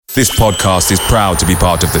This podcast is proud to be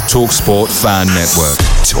part of the TalkSport Fan Network.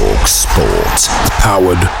 TalkSport.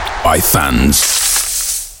 Powered by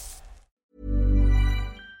fans.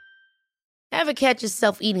 Ever catch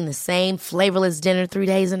yourself eating the same flavorless dinner 3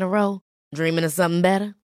 days in a row? Dreaming of something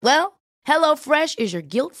better? Well, HelloFresh is your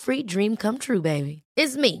guilt-free dream come true, baby.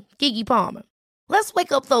 It's me, Keke Palmer. Let's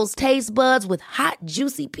wake up those taste buds with hot,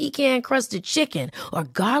 juicy pecan-crusted chicken or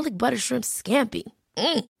garlic butter shrimp scampi.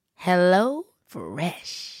 Hello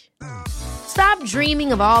Fresh. Stop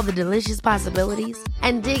dreaming of all the delicious possibilities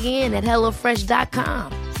and dig in at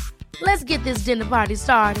HelloFresh.com. Let's get this dinner party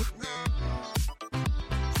started.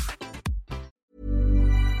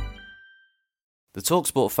 The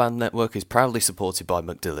TalkSport Fan Network is proudly supported by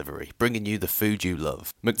McDelivery, bringing you the food you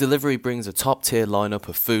love. McDelivery brings a top-tier lineup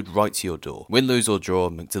of food right to your door. Win, lose or draw,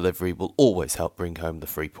 McDelivery will always help bring home the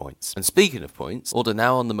free points. And speaking of points, order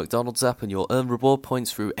now on the McDonald's app and you'll earn reward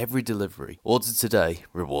points through every delivery. Order today,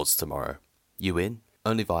 rewards tomorrow. You in?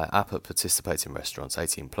 Only via app at participating restaurants.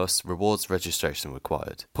 18+, rewards registration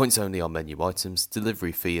required. Points only on menu items,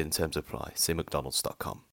 delivery fee and terms apply. See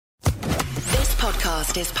mcdonalds.com. This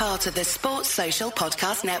podcast is part of the Sports Social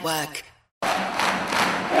Podcast Network.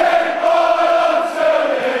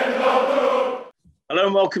 Hello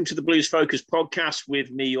and welcome to the Blues Focus podcast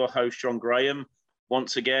with me, your host, John Graham.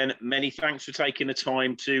 Once again, many thanks for taking the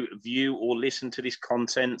time to view or listen to this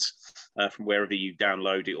content from wherever you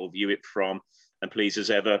download it or view it from. And please, as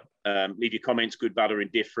ever, leave your comments, good, bad or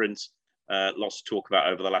indifferent. Lots to talk about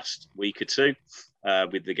over the last week or two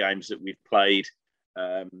with the games that we've played,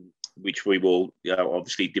 which we will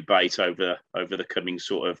obviously debate over the coming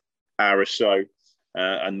sort of hour or so,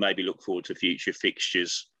 and maybe look forward to future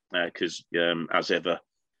fixtures because, as ever,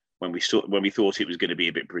 when we thought it was going to be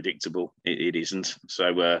a bit predictable, it isn't.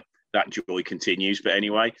 So that joy continues. But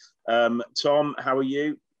anyway, Tom, how are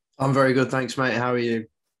you? I'm very good, thanks, mate. How are you?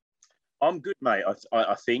 I'm good, mate.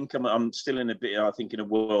 I think I'm still in a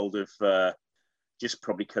world of just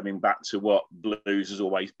probably coming back to what Blues has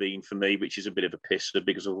always been for me, which is a bit of a pisser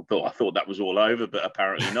because I thought that was all over, but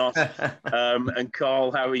apparently not. And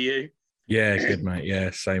Carl, how are you? Yeah, good, mate.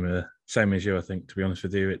 Yeah, same as you, I think, to be honest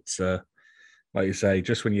with you. It's like you say,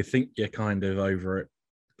 just when you think you're kind of over it,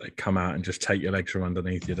 they come out and just take your legs from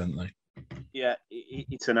underneath you, don't they? Yeah,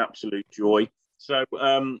 it's an absolute joy. So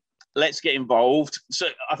let's get involved. So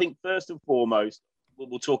I think first and foremost,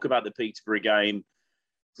 we'll talk about the Peterborough game.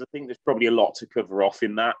 I think there's probably a lot to cover off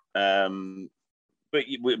in that. But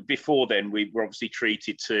before then, we were obviously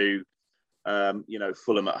treated to,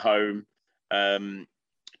 Fulham at home.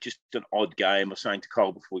 Just an odd game. I was saying to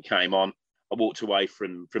Carl before we came on, I walked away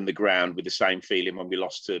from the ground with the same feeling when we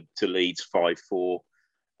lost to Leeds 5-4.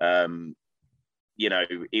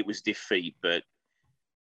 It was defeat, but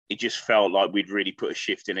it just felt like we'd really put a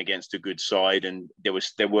shift in against a good side. And there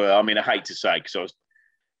were, I mean, I hate to say, because I was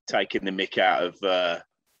taking the mick out of the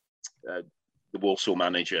Walsall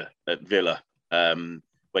manager at Villa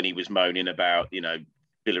when he was moaning about,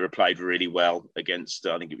 Villa had played really well against,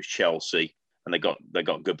 I think it was Chelsea, and they got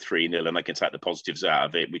good 3-0, and they can take the positives out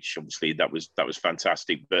of it, which obviously that was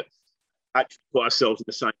fantastic. But actually put ourselves in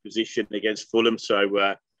the same position against Fulham, so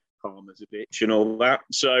calm as a bitch and all that.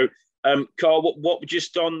 So, Carl, what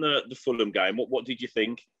just on the Fulham game? What did you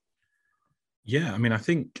think? Yeah, I mean, I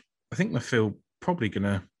think I feel probably going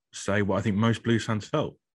to say what I think most Blues fans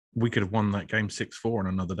felt. We could have won that game 6-4 on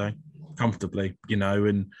another day, comfortably,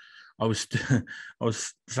 and I was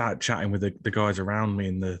sat chatting with the guys around me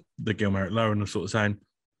in the Gilmerett Lower, and I was sort of saying,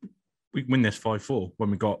 we win this 5-4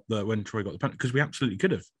 when Troy got the penalty, because we absolutely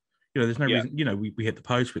could have. There's no reason, we hit the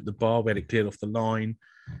post with the bar, we had it cleared off the line.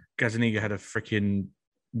 Gazzaniga had a freaking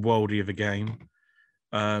worldie of a game.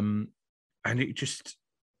 And it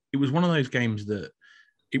was one of those games that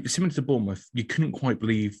it was similar to Bournemouth. You couldn't quite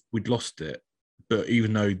believe we'd lost it, but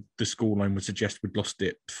even though the scoreline would suggest we'd lost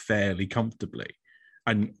it fairly comfortably.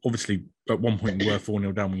 And obviously, at one point, we were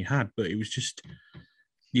 4-0 down when you had, but it was just,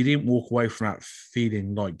 you didn't walk away from that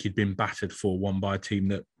feeling like you'd been battered 4-1 by a team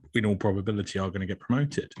that, in all probability, are going to get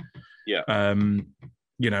promoted. Yeah. And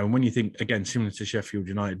when you think, again, similar to Sheffield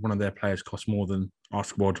United, one of their players costs more than our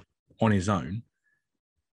squad on his own,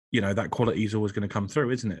 that quality is always going to come through,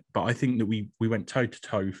 isn't it? But I think that we went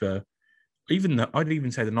toe-to-toe for, I'd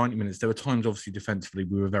even say the 90 minutes. There were times, obviously, defensively,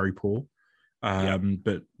 we were very poor.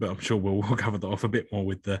 But I'm sure we'll cover that off a bit more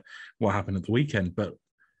with what happened at the weekend. But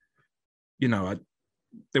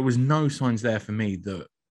there was no signs there for me that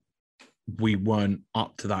we weren't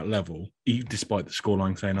up to that level, despite the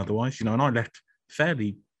scoreline saying otherwise. And I left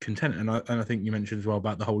fairly content. And I think you mentioned as well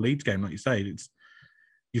about the whole Leeds game, like you say,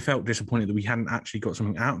 you felt disappointed that we hadn't actually got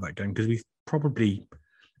something out of that game, because we probably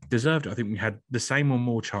deserved it. I think we had the same or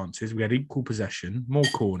more chances. We had equal possession, more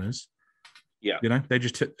corners. Yeah. They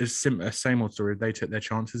just took the same old story. They took their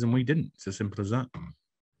chances and we didn't. It's as simple as that.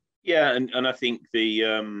 Yeah, and I think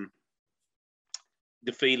the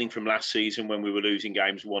feeling from last season when we were losing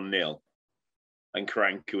games 1-0 and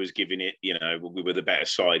Karanka was giving it, we were the better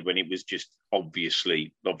side when it was just obvious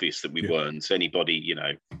that we weren't. Anybody,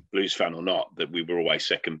 Blues fan or not, that we were always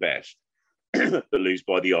second best, but lose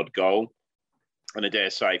by the odd goal. And I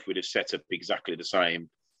dare say if we'd have set up exactly the same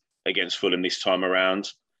against Fulham this time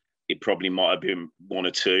around, it probably might have been 1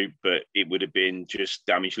 or 2, but it would have been just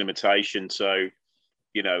damage limitation. So,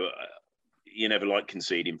 you never like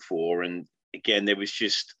conceding 4. And again, there was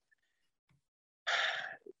just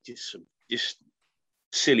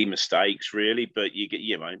silly mistakes, really. But you get,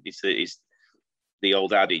 it's the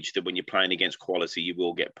old adage that when you're playing against quality, you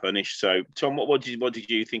will get punished. So, Tom, what did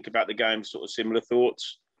you think about the game? Sort of similar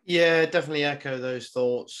thoughts? Yeah, definitely echo those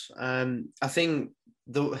thoughts. I think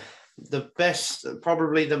the best,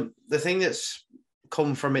 probably the thing that's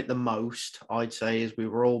come from it the most, I'd say, is we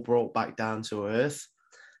were all brought back down to earth.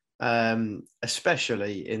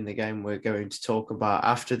 Especially in the game we're going to talk about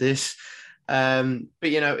after this. But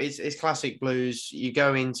it's classic Blues. You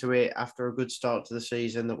go into it after a good start to the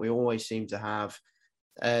season that we always seem to have,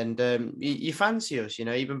 and you fancy us.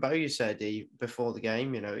 Even Bowyer said before the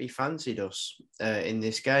game, he fancied us in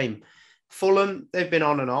this game. Fulham, they've been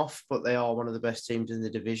on and off, but they are one of the best teams in the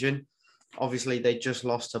division. Obviously, they just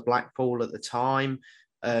lost to Blackpool at the time.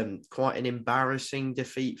 Quite an embarrassing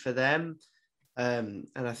defeat for them. And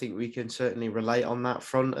I think we can certainly relate on that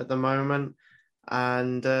front at the moment.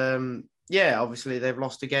 And obviously they've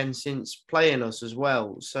lost again since playing us as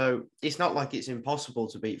well. So it's not like it's impossible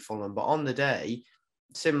to beat Fulham, but on the day,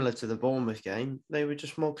 similar to the Bournemouth game, they were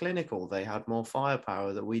just more clinical. They had more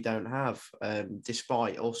firepower that we don't have,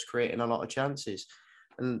 despite us creating a lot of chances.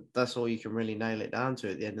 And that's all you can really nail it down to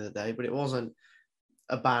at the end of the day. But it wasn't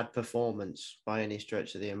a bad performance by any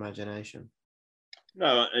stretch of the imagination.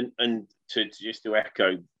 No, and to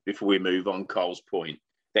echo before we move on Cole's point,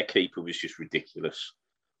 their keeper was just ridiculous.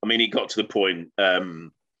 I mean, it got to the point. I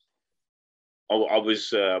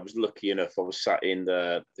was lucky enough. I was sat in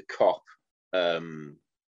the Kop, by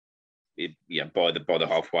the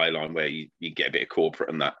halfway line where you get a bit of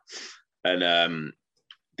corporate and that. And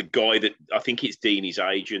the guy that I think it's Deeney's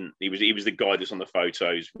agent. He was the guy that's on the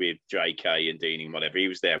photos with JK and Deeney and whatever. He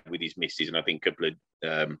was there with his missus and I think a couple of.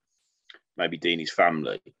 Maybe Deeney's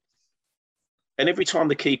family. And every time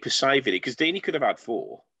the keeper saved it, because Deeney could have had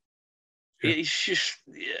 4, it's just...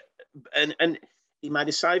 And he made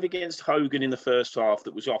a save against Hogan in the first half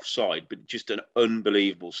that was offside, but just an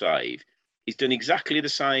unbelievable save. He's done exactly the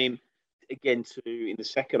same again in the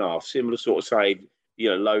second half, similar sort of save,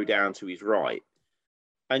 low down to his right.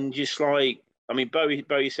 And just like... I mean,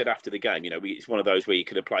 Bowie said after the game, it's one of those where you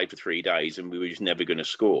could have played for 3 days and we were just never going to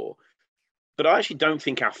score. But I actually don't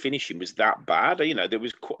think our finishing was that bad. There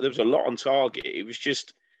was a lot on target. It was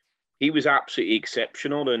just, he was absolutely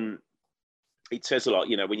exceptional. And it says a lot,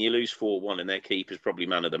 when you lose 4-1 and their keeper's probably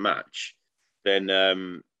man of the match, then,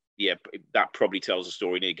 that probably tells a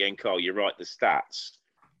story. And again, Carl, you're right, the stats,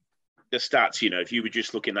 if you were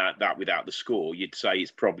just looking at that without the score, you'd say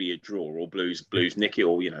it's probably a draw or Blues nick it,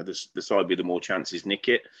 or, the side with the more chances nick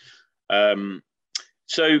it. I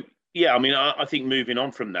think moving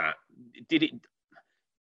on from that,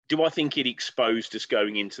 do I think it exposed us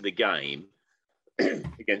going into the game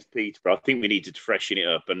against Peterborough? I think we needed to freshen it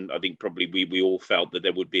up, and I think probably we all felt that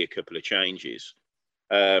there would be a couple of changes.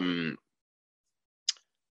 And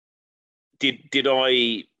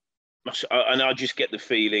I just get the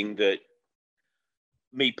feeling that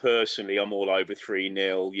me personally, I'm all over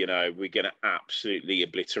 3-0. We're going to absolutely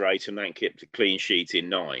obliterate them and keep the clean sheet in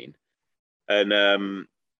 9. And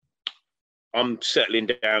I'm settling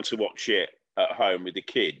down to watch it at home with the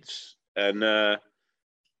kids. And I've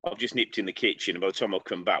just nipped in the kitchen. And by the time I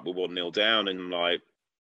come back, we're 1-0 down. And I'm like,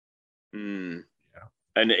 Yeah.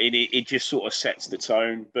 And it just sort of sets the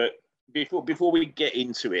tone. But before we get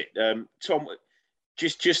into it, Tom,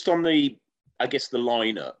 just on the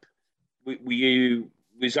lineup,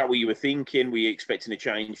 was that what you were thinking? Were you expecting a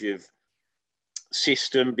change of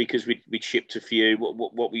system because we'd shipped a few?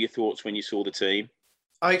 What were your thoughts when you saw the team?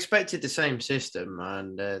 I expected the same system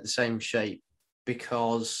and the same shape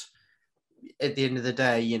because at the end of the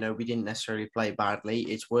day, we didn't necessarily play badly.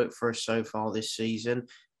 It's worked for us so far this season.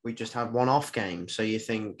 We just had one off game. So you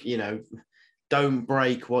think, don't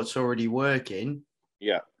break what's already working.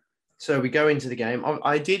 Yeah. So we go into the game.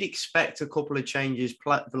 I did expect a couple of changes,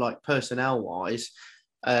 like personnel-wise.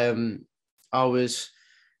 I was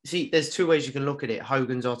see, there's two ways you can look at it.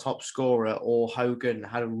 Hogan's our top scorer, or Hogan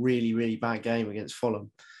had a really, really bad game against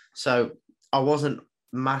Fulham. So I wasn't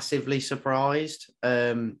massively surprised.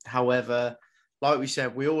 However, like we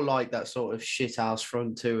said, we all like that sort of shithouse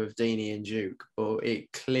front two of Deeney and Duke, but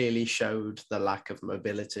it clearly showed the lack of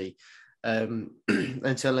mobility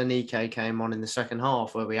until Anike came on in the second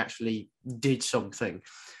half, where we actually did something.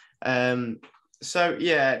 So,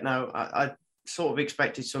 yeah, no, I sort of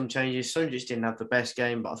expected some changes. Some just didn't have the best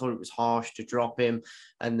game, but I thought it was harsh to drop him.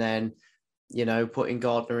 And then, you know, putting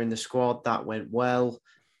Gardner in the squad, that went well.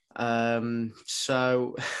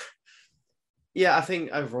 So, yeah, I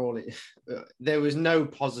think overall there was no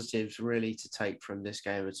positives really to take from this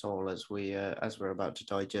game at all as we're about to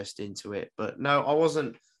digest into it. But no, I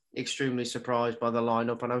wasn't extremely surprised by the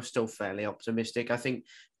lineup, and I was still fairly optimistic. I think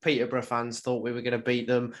Peterborough fans thought we were going to beat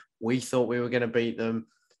them. We thought we were going to beat them.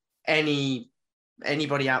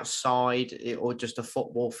 Anybody outside or just a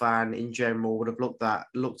football fan in general would have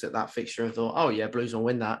looked at that fixture and thought, oh yeah, Blues will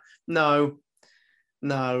win that. No,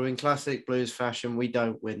 in classic Blues fashion, we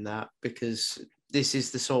don't win that, because this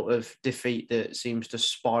is the sort of defeat that seems to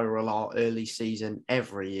spiral our early season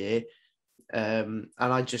every year. And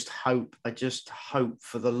I just hope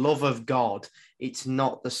for the love of God, it's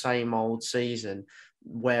not the same old season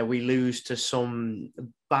where we lose to some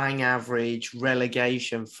bang average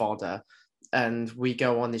relegation fodder and we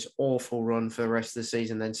go on this awful run for the rest of the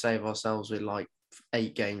season, then save ourselves with like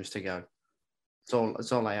 8 games to go.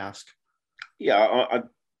 That's all I ask. Yeah,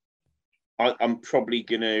 I'm probably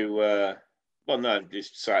going to,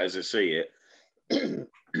 just say as I see it,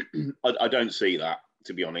 I don't see that,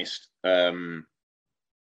 to be honest. But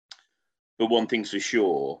one thing's for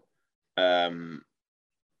sure,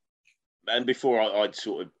 and before I'd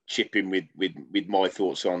sort of chip in with my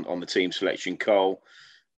thoughts on the team selection, Cole,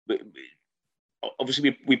 but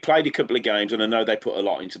obviously we played a couple of games, and I know they put a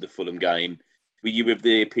lot into the Fulham game. Were you of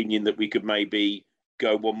the opinion that we could maybe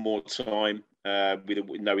go one more time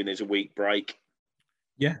knowing there's a week break?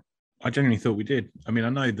 Yeah, I genuinely thought we did. I mean, I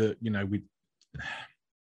know that, you know,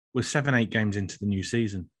 we're 7-8 games into the new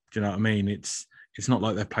season. Do you know what I mean? It's not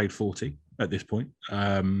like they've played 40 at this point.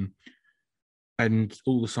 And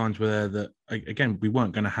all the signs were there that, again, we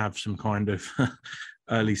weren't going to have some kind of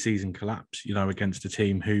early season collapse, you know, against a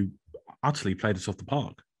team who utterly played us off the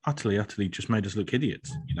park, utterly just made us look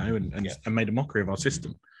idiots, you know, and made a mockery of our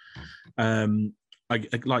system.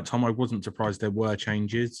 Like Tom, I wasn't surprised there were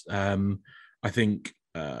changes. I think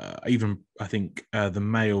the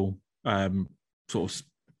Mail sort of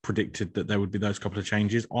predicted that there would be those couple of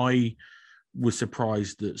changes. I was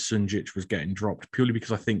surprised that Sunjic was getting dropped purely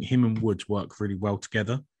because I think him and Woods work really well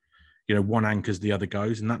together. You know, one anchors, the other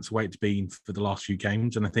goes, and that's the way it's been for the last few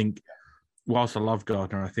games. And I think, whilst I love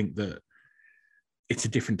Gardner, I think that it's a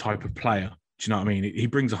different type of player. Do you know what I mean? He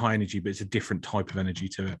brings a high energy, but it's a different type of energy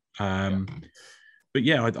to it. But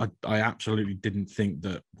yeah, I absolutely didn't think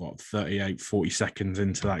that 40 seconds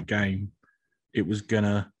into that game, it was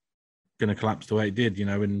gonna collapse the way it did, you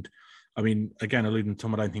know. And I mean, again, alluding to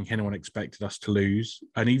Tom, I don't think anyone expected us to lose.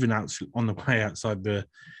 And even on the way outside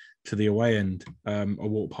to the away end, I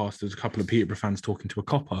walked past, there's a couple of Peterborough fans talking to a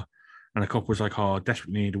copper, and a copper was like, "Oh,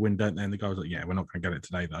 desperately need a win, don't they?" And the guy was like, "Yeah, we're not going to get it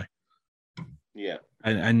today, though." Yeah,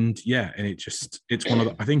 and it's one of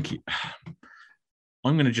the. I think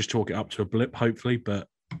I'm going to just chalk it up to a blip, hopefully, but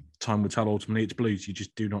time will tell. Ultimately, it's Blues. You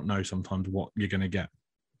just do not know sometimes what you're going to get,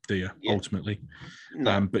 do you? Yeah. Ultimately,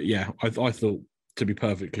 no. But yeah, I thought, to be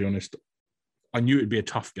perfectly honest, I knew it'd be a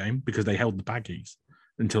tough game because they held the baggies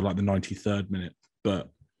until like the 93rd minute, but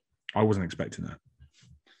I wasn't expecting that.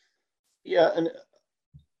 Yeah, and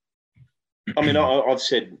I mean, I've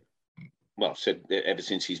said ever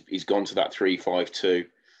since he's gone to that 3-5-2,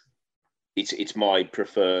 it's my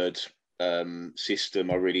preferred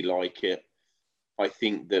system. I really like it. I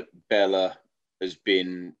think that Bella has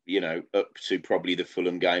been, you know, up to probably the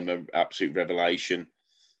Fulham game, an absolute revelation.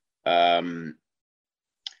 But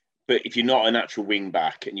if you're not a natural wing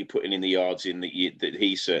back and you're putting in the yards in that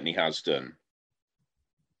he certainly has done,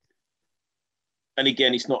 and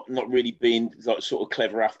again, it's not really been like sort of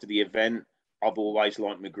clever after the event. I've always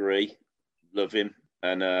liked McGree, love him,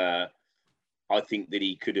 and I think that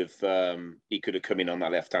he could have come in on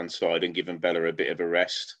that left hand side and given Bella a bit of a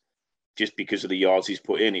rest, just because of the yards he's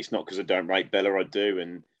put in. It's not because I don't rate Bella, I do,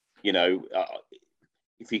 and you know,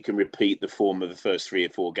 if he can repeat the form of the first 3 or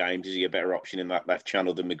 4 games, is he a better option in that left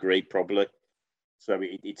channel than McGree? Probably. So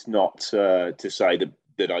it's not to say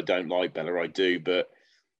that I don't like Bella, I do, but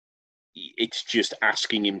it's just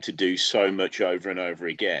asking him to do so much over and over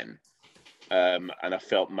again. And I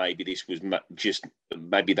felt maybe this was just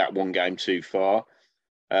maybe that one game too far.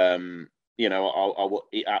 I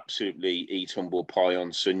absolutely eat humble pie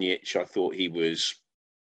on Sunjic. I thought he was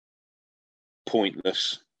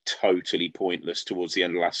pointless, totally pointless towards the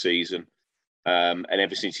end of last season. And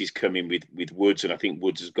ever since he's come in with Woods, and I think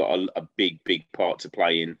Woods has got a big part to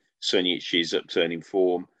play in Sunjic's upturning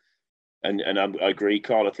form. And I agree,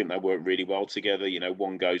 Carl. I think they work really well together.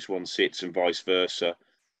 One goes, one sits, and vice versa.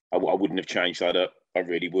 I wouldn't have changed that up. I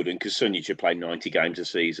really wouldn't, because Sunjic had played 90 games a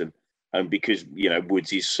season, and because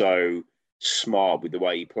Woods is so smart with the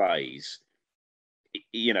way he plays.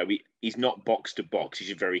 He's not box to box.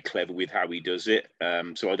 He's very clever with how he does it.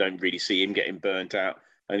 So I don't really see him getting burnt out.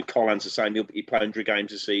 And Collins the same. He played 100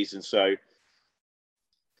 games a season. So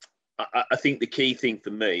I think the key thing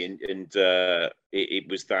for me, and it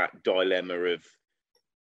was that dilemma of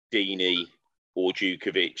Deeney or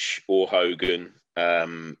Djukovic or Hogan.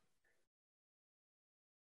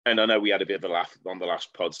 And I know we had a bit of a laugh on the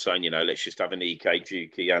last pod saying, let's just have an EK,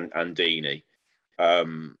 Juki and Deeney.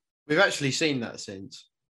 We've actually seen that since.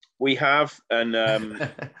 We have, and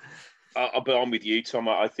but I'm with you, Tom.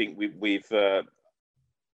 I think we've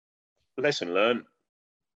lesson learned.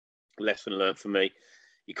 Lesson learned for me.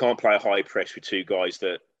 You can't play a high press with two guys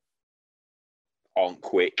that aren't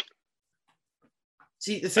quick.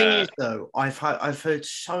 See, the thing is, though, I've heard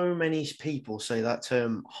so many people say that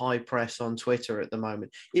term high press on Twitter at the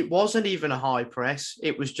moment. It wasn't even a high press.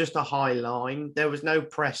 It was just a high line. There was no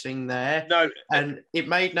pressing there. No. And it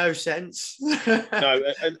made no sense. No,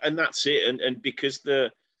 and that's it. And because I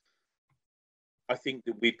think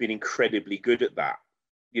that we've been incredibly good at that.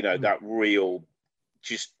 That real,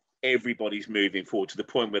 just everybody's moving forward to the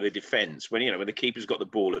point where the defence, when the keeper's got the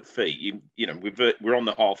ball at feet, we're on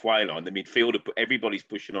the halfway line. The midfielder, everybody's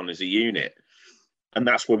pushing on as a unit, and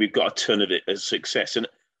that's where we've got a ton of it as success. And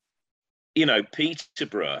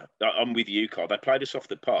Peterborough, I'm with you, Carl. They played us off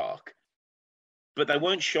the park, but they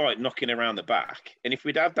weren't shy at knocking around the back. And if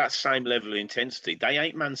we'd have that same level of intensity, they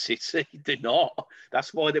ain't Man City. They're not.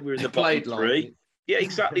 That's why they were in the bottom three. Like yeah,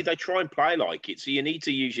 exactly. They try and play like it. So you need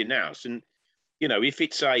to use your nous. And if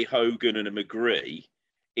it's a Hogan and a McGree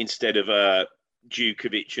instead of a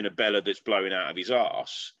Djukovic and a Bella that's blowing out of his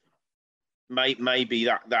arse, maybe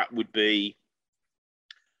that would be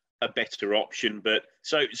a better option. But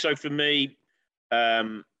so for me,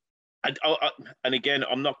 and again,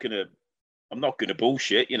 I'm not gonna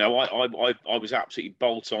bullshit. I was absolutely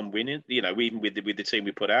bolt on winning. Even with the team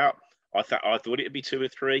we put out, I thought it'd be 2 or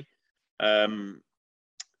 3.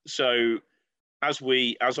 So. As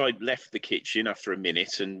I left the kitchen after a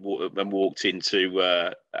minute and walked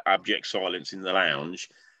into abject silence in the lounge.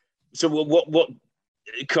 So what,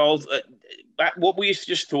 Carl? What were your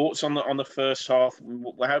just thoughts on the first half?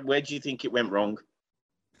 Where do you think it went wrong?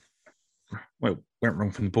 Well, it went wrong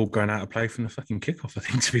from the ball going out of play from the fucking kickoff. I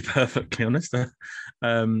think, to be perfectly honest,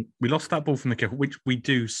 we lost that ball from the kickoff, which we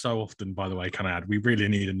do so often. By the way, can I add? We really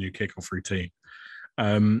need a new kickoff routine.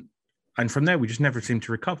 And from there, we just never seemed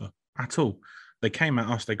to recover at all. They came at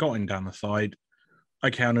us, they got in down the side.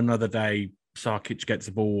 Okay, on another day, Sarkic gets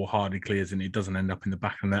the ball, Hardy clears, and it doesn't end up in the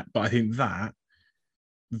back of the net. But I think that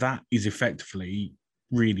is effectively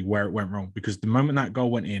really where it went wrong, because the moment that goal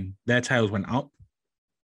went in, their tails went up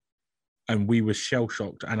and we were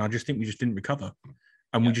shell-shocked. And I just think we just didn't recover.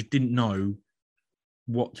 And we just didn't know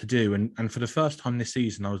what to do. And for the first time this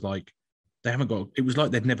season, I was like, it was like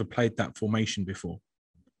they'd never played that formation before.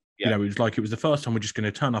 Yeah. It was like it was the first time we're just going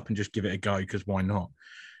to turn up and just give it a go, because why not?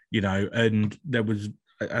 And there was,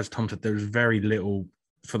 as Tom said, there was very little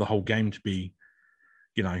for the whole game to be,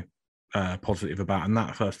 positive about. And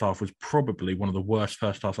that first half was probably one of the worst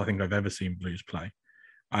first halves I think I've ever seen Blues play.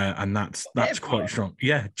 And that's quite strong.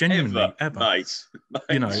 Yeah, genuinely, ever. Nice.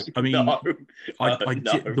 I mean, no.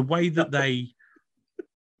 The way that they...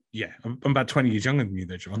 Yeah, I'm about 20 years younger than you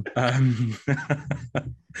there, John.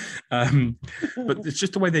 But it's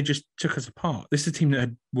just the way they just took us apart. This is a team that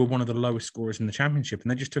were one of the lowest scorers in the championship,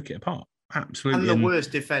 and they just took it apart. Absolutely. And the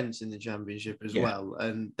worst defence in the championship as well.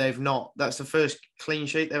 And that's the first clean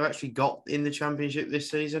sheet they've actually got in the championship this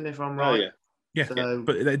season, if I'm right. Oh, yeah. So...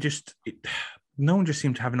 But they just... no one just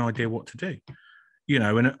seemed to have an idea what to do.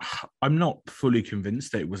 And I'm not fully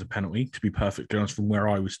convinced that it was a penalty, to be perfectly honest, from where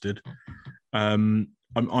I was stood.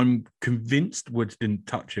 I'm convinced Woods didn't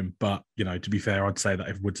touch him, but, to be fair, I'd say that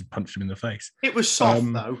if Woods had punched him in the face. It was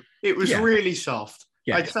soft, though. It was really soft.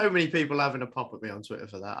 Yeah. I had so many people having a pop at me on Twitter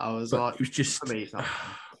for that. I was like, it was just... For me, it's not.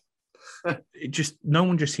 No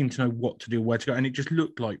one just seemed to know what to do, where to go. And it just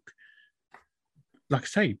looked like I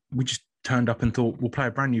say, we just turned up and thought, we'll play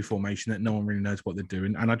a brand new formation that no one really knows what they're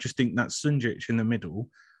doing. And I just think that Sunjic in the middle,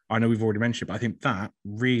 I know we've already mentioned it, but I think that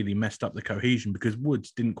really messed up the cohesion, because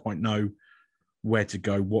Woods didn't quite know where to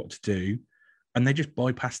go, what to do, and they just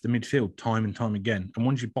bypassed the midfield time and time again. And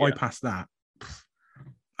once you bypass that,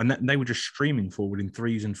 and they were just streaming forward in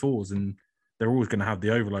 3s and 4s, and they're always going to have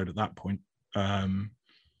the overload at that point.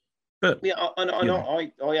 But yeah,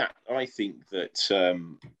 I think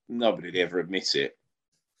that nobody would ever admit it.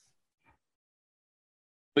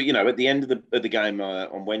 But at the end of the game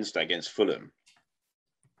on Wednesday against Fulham,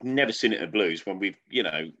 I've never seen it at Blues when we've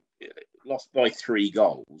lost by 3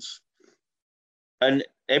 goals, and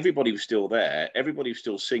everybody was still there. Everybody was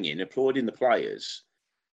still singing, applauding the players,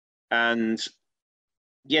 and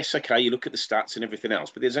yes, okay, you look at the stats and everything else,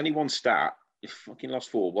 but there's only one stat: you fucking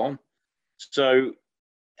lost 4-1. So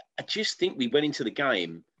I just think we went into the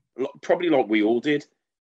game probably like we all did,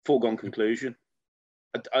 foregone conclusion.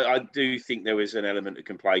 I do think there was an element of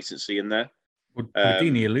complacency in there. Well,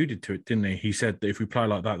 Dini alluded to it, didn't he? He said that if we play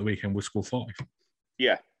like that the weekend, we'll score 5.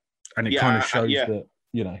 Yeah. And it kind of shows that,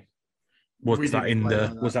 was that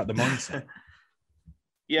the mindset?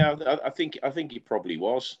 Yeah, I think it probably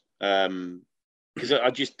was. Because I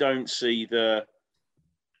just don't see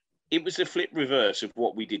it was a flip reverse of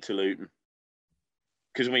what we did to Luton.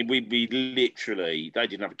 Because we literally, they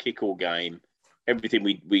didn't have a kick all game. Everything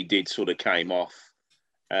we did sort of came off.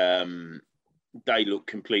 They looked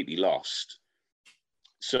completely lost.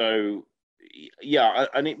 So, yeah,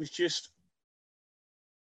 and it was just,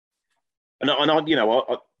 and I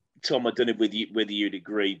Tom, I don't know whether you'd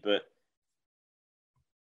agree, but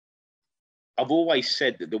I've always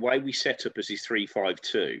said that the way we set up as this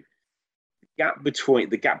 3-5-2,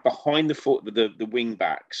 the gap behind the wing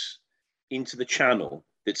backs into the channel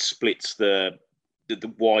that splits the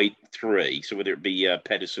wide 3, so whether it be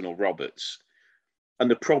Pedersen or Roberts. And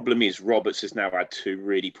the problem is Roberts has now had 2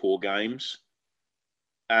 really poor games.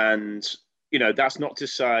 And, that's not to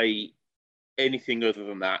say anything other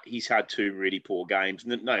than that. He's had 2 really poor games.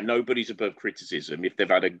 No, nobody's above criticism if they've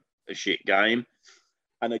had a shit game.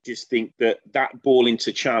 And I just think that ball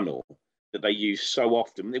into channel that they use so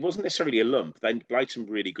often, it wasn't necessarily a lump. They played some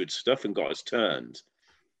really good stuff and got us turned.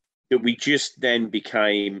 That we just then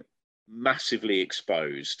became massively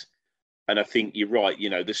exposed. And I think you're right,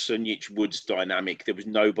 the Sunjic-Woods dynamic, there was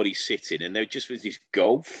nobody sitting, and there just was this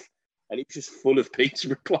gulf, and it was just full of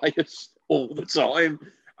Peterborough players all the time.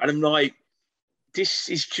 And I'm like, this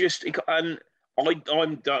is just, and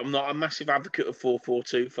I'm not a massive advocate of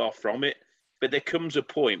 4-4-2, far from it, but there comes a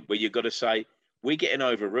point where you've got to say, we're getting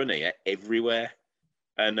overrun here everywhere.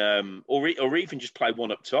 And or even just play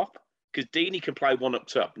one up top, because Deeney can play one up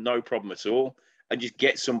top, no problem at all, and just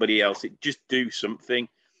get somebody else, just do something.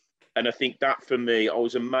 And I think that, for me, I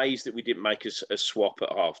was amazed that we didn't make a swap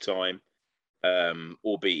at half-time,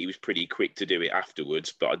 albeit he was pretty quick to do it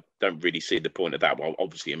afterwards, but I don't really see the point of that. Well,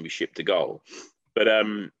 obviously, and we shipped a goal. But,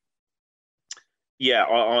 yeah,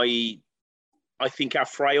 I think our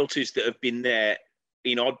frailties that have been there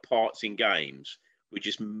in odd parts in games were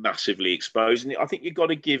just massively exposed. And I think you've got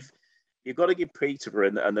to give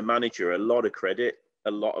Peterborough and the manager a lot of credit,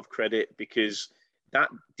 because that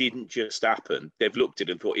didn't just happen. They've looked at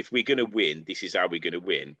it and thought, if we're going to win, this is how we're going to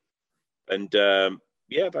win. And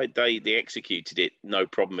they executed it, no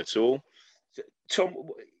problem at all. So, Tom,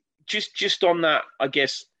 just on that, I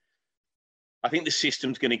guess, I think the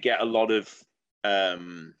system's going to get a lot of, they're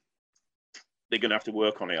going to have to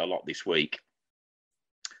work on it a lot this week.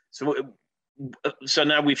 So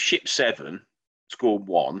now we've shipped 7, scored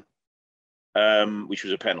 1, which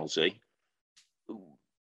was a penalty.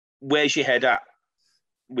 Where's your head at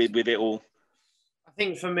with it all? I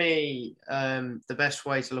think for me, the best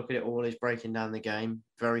way to look at it all is breaking down the game.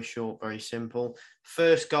 Very short, very simple.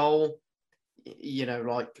 First goal,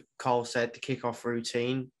 like Carl said, the kickoff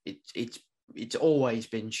routine, it's always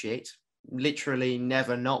been shit. Literally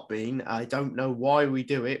never not been. I don't know why we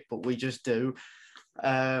do it, but we just do.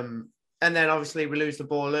 And then obviously we lose the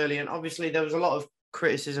ball early. And obviously there was a lot of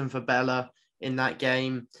criticism for Bella in that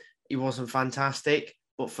game. He wasn't fantastic,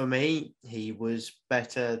 but for me, he was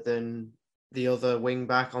better than the other wing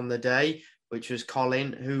back on the day, which was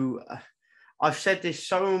Colin, who I've said this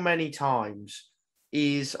so many times,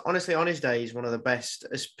 is honestly on his day, he's one of the best,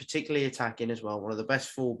 particularly attacking as well, one of the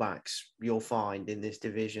best fullbacks you'll find in this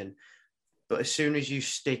division. But as soon as you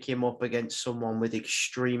stick him up against someone with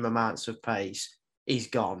extreme amounts of pace, he's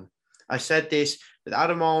gone. I said this with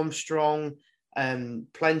Adam Armstrong and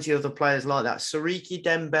plenty of other players like that. Siriki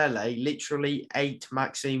Dembele literally ate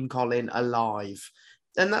Maxime Colin alive.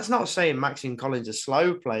 And that's not saying Maxime Colin's a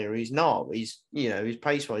slow player. He's not. He's, his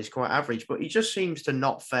pace-wise, quite average, but he just seems to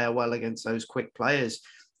not fare well against those quick players.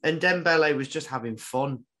 And Dembele was just having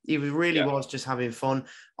fun. He was just having fun.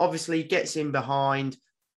 Obviously, he gets in behind,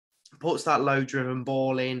 puts that low-driven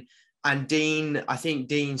ball in, And Dean, I think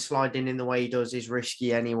Dean sliding in the way he does is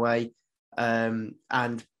risky anyway. And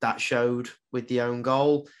that showed with the own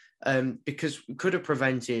goal, because we could have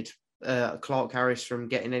prevented Clark Harris from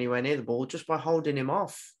getting anywhere near the ball just by holding him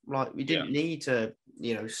off. Like, we didn't need to,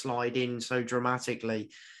 slide in so dramatically.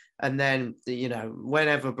 And then,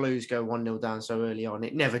 whenever Blues go 1-0 down so early on,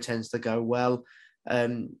 it never tends to go well.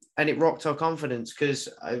 And it rocked our confidence, because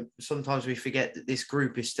sometimes we forget that this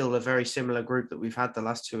group is still a very similar group that we've had the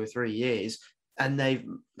last 2 or 3 years. And they've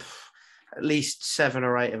at least 7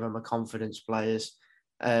 or 8 of them are confidence players,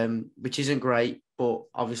 which isn't great, but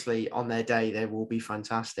obviously on their day, they will be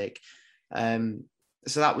fantastic.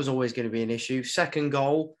 So that was always going to be an issue. Second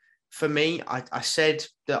goal, for me, I said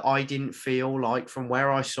that I didn't feel like, from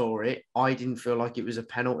where I saw it, I didn't feel like it was a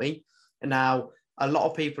penalty. And now, a lot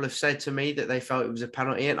of people have said to me that they felt it was a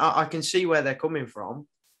penalty, and I can see where they're coming from.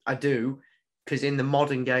 I do, because in the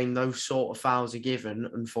modern game, those sort of fouls are given,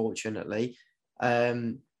 unfortunately.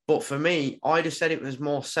 But for me, I'd have said it was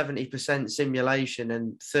more 70% simulation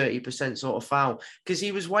and 30% sort of foul, because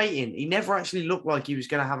he was waiting. He never actually looked like he was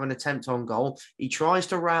going to have an attempt on goal. He tries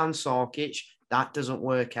to round Sarkic. That doesn't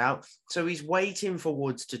work out. So he's waiting for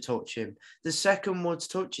Woods to touch him. The second Woods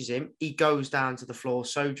touches him, he goes down to the floor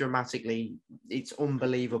so dramatically. It's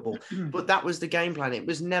unbelievable. But that was the game plan. It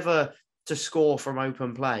was never to score from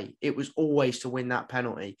open play. It was always to win that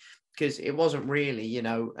penalty, because it wasn't really,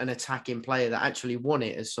 an attacking player that actually won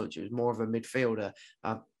it as such. It was more of a midfielder.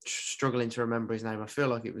 I'm struggling to remember his name. I feel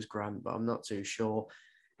like it was Grant, but I'm not too sure.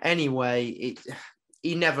 Anyway,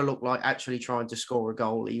 he never looked like actually trying to score a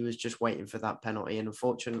goal. He was just waiting for that penalty. And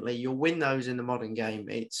unfortunately, you'll win those in the modern game.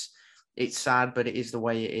 It's sad, but it is the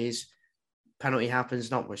way it is. Penalty happens,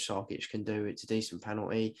 not much Sarkic can do. It's a decent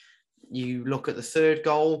penalty. You look at the third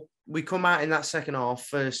goal, we come out in that second half,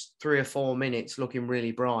 first 3 or 4 minutes, looking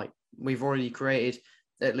really bright. We've already created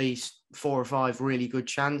at least 4 or 5 really good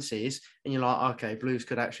chances. And you're like, okay, Blues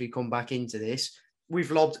could actually come back into this. We've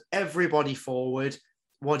lobbed everybody forward.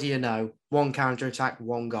 What do you know? 1 counter-attack,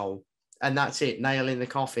 1 goal. And that's it, nail in the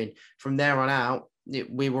coffin. From there on out,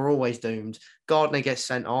 we were always doomed. Gardner gets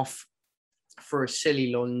sent off for a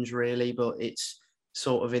silly lunge, really, but it's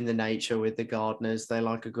sort of in the nature with the Gardners. They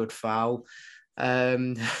like a good foul.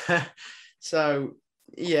 So,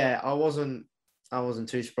 yeah, I wasn't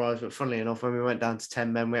too surprised, but funnily enough, when we went down to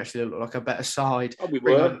 10 men, we actually looked like a better side. Oh, we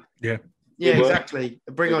were. Yeah, exactly.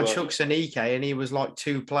 Bring on Chuck Sanike, and he was like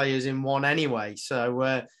 2 players in one anyway.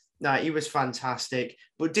 So, no, he was fantastic.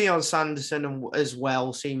 But Dion Sanderson as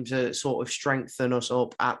well seemed to sort of strengthen us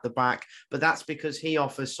up at the back. But that's because he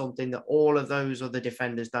offers something that all of those other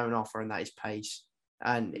defenders don't offer, and that is pace.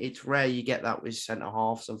 And it's rare you get that with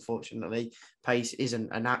centre-halves, unfortunately. Pace isn't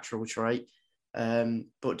a natural trait.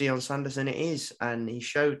 But Dion Sanderson it is, and he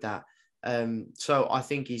showed that. So I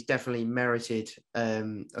think he's definitely merited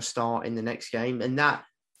a start in the next game, and that,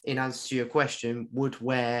 in answer to your question, would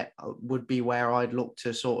be where I'd look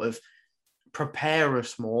to sort of prepare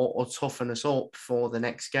us more or toughen us up for the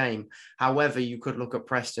next game. However, you could look at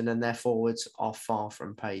Preston, and their forwards are far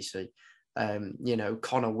from pacey.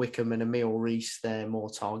 Connor Wickham and Emil Rees, they're more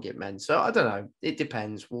target men. So I don't know. It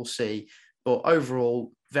depends. We'll see. But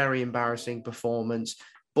overall, very embarrassing performance.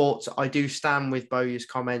 But I do stand with Bowyer's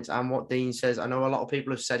comments and what Dean says. I know a lot of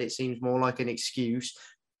people have said it seems more like an excuse.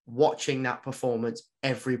 Watching that performance,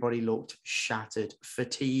 everybody looked shattered.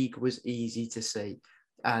 Fatigue was easy to see.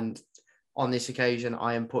 And on this occasion,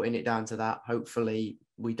 I am putting it down to that. Hopefully,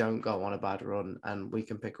 we don't go on a bad run and we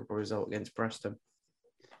can pick up a result against Preston.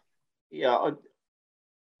 Yeah,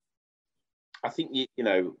 I think,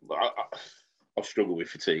 I've struggled with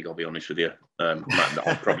fatigue, I'll be honest with you.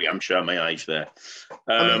 I probably am showing my age there.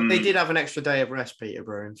 They did have an extra day of rest,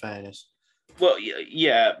 Peterborough, in fairness. Well,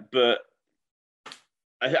 yeah, but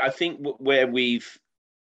I think where we've,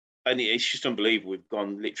 and it's just unbelievable, we've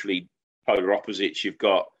gone literally polar opposites. You've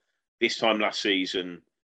got this time last season,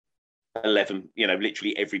 11,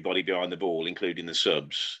 literally everybody behind the ball, including the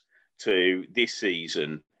subs, to this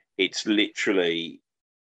season, it's literally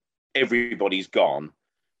everybody's gone.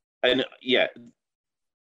 And yeah,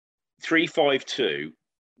 3-5-2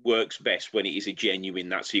 works best when it is a genuine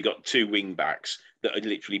that. So you've got 2 wing backs that are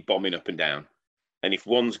literally bombing up and down. And if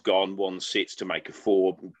one's gone, one sits to make a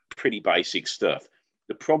 4, pretty basic stuff.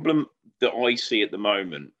 The problem that I see at the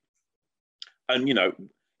moment, and,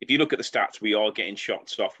 if you look at the stats, we are getting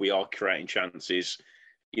shots off, we are creating chances,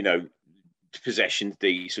 possession's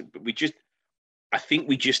decent, but I think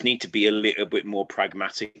we just need to be a little bit more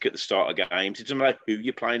pragmatic at the start of games. It doesn't matter who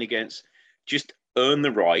you're playing against. Just earn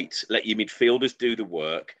the right. Let your midfielders do the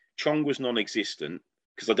work. Chong was non-existent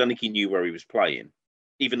because I don't think he knew where he was playing.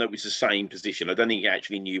 even though it was the same position. I don't think he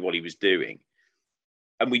actually knew what he was doing.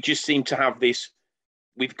 And we just seem to have this.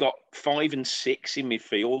 We've got 5 and 6 in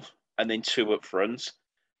midfield and then 2 up front.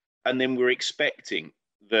 And then we're expecting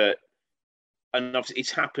that, and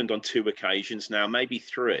it's happened on 2 occasions now, maybe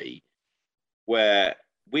 3, where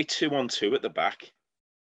we're 2-on-2 at the back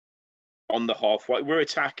on the halfway. We're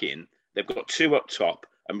attacking. They've got 2 up top,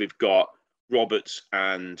 and we've got Roberts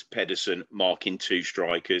and Pedersen marking 2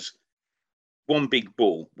 strikers. 1 big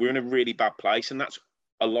ball. We're in a really bad place, and that's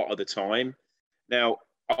a lot of the time. Now,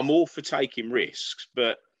 I'm all for taking risks,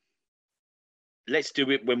 but let's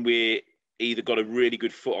do it when we're either got a really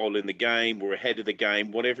good foothold in the game, we're ahead of the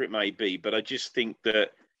game, whatever it may be. But I just think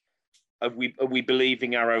that are we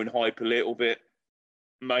believing our own hype a little bit?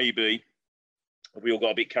 Maybe. We all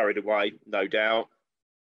got a bit carried away, no doubt.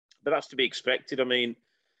 But that's to be expected. I mean,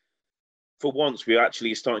 for once, we're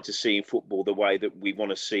actually starting to see in football the way that we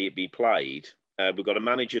want to see it be played. We've got a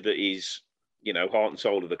manager that is, heart and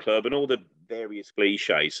soul of the club, and all the various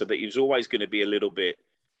cliches, so that he was always going to be a little bit,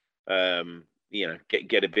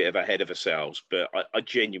 get a bit of ahead of ourselves. But I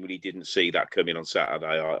genuinely didn't see that coming on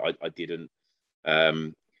Saturday. I didn't,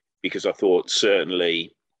 because I thought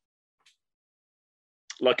certainly,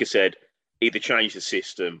 like I said, either change the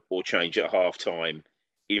system or change it at half time.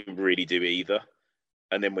 He didn't really do either.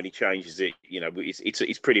 And then when he changes it,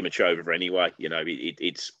 it's pretty much over anyway.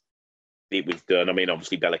 It was done. I mean,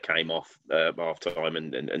 obviously Bella came off half time,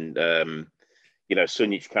 and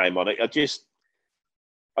Sunjic came on. I just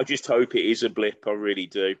hope it is a blip. I really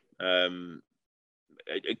do.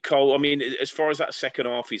 Cole, I mean, as far as that second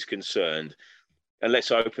half is concerned, and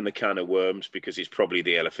let's open the can of worms because it's probably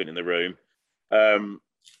the elephant in the room.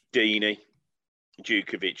 Deeney,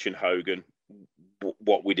 Djukovic, and Hogan.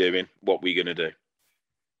 What we doing? What we going to do?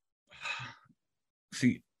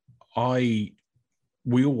 See,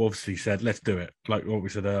 we all obviously said, let's do it. Like what we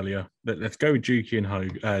said earlier, let's go with Juki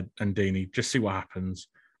and Deeney, just see what happens.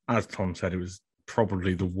 As Tom said, it was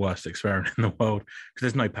probably the worst experiment in the world because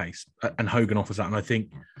there's no pace, and Hogan offers that. And I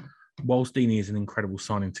think whilst Deeney is an incredible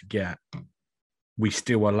signing to get, we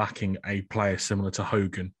still are lacking a player similar to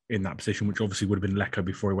Hogan in that position, which obviously would have been Lecco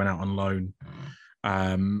before he went out on loan.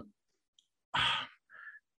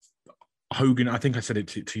 Hogan, I think I said it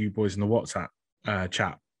to you boys in the WhatsApp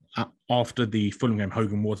chat. After the Fulham game,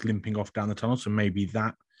 Hogan was limping off down the tunnel, so maybe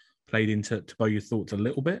that played into both your thoughts a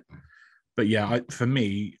little bit. But yeah, for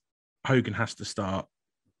me, Hogan has to start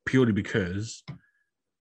purely because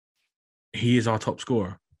he is our top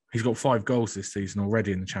scorer. He's got 5 goals this season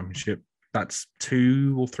already in the Championship. That's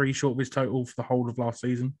 2 or 3 short of his total for the whole of last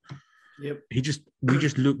season. Yep. We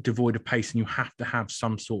just look devoid of pace, and you have to have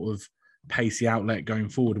some sort of pacey outlet going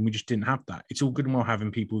forward, and we just didn't have that. It's all good and well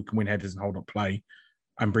having people who can win headers and hold up play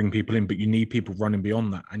and bring people in, but you need people running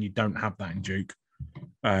beyond that, and you don't have that in Duke.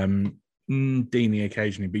 Deeney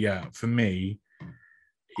occasionally, but yeah, for me,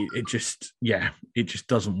 it just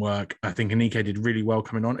doesn't work. I think Anike did really well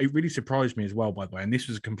coming on. It really surprised me as well, by the way, and this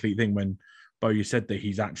was a complete thing when Bowyer said that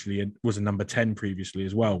he's actually was a number 10 previously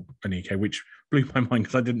as well, Anike, which blew my mind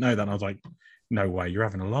because I didn't know that. And I was like, no way, you're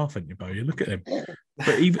having a laugh, aren't you, Bowyer? Look at him.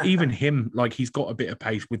 But even him, like, he's got a bit of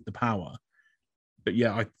pace with the power. But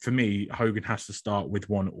yeah, for me, Hogan has to start with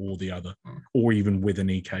one or the other, or even with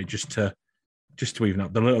Anike, just to even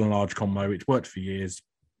up the little and large combo. It's worked for years.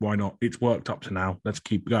 Why not? It's worked up to now. Let's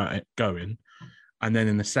keep going. And then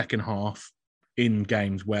in the second half, in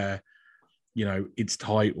games where, it's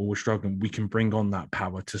tight or we're struggling, we can bring on that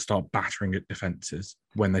power to start battering at defences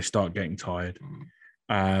when they start getting tired.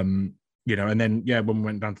 And then, when we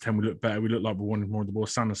went down to 10, we looked better. We looked like we wanted more of the ball.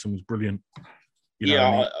 Sanderson was brilliant.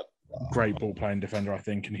 Great ball playing defender, I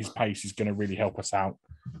think, and his pace is going to really help us out.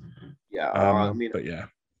 Yeah, but yeah,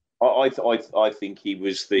 I think he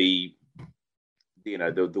was the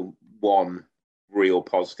one real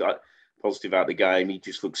positive out of the game. He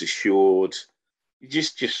just looks assured. He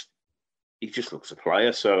just looks a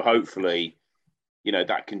player. So hopefully,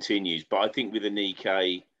 that continues. But I think with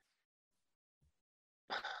Anike,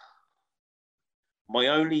 my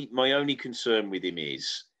only concern with him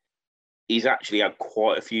is he's actually had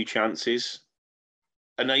quite a few chances.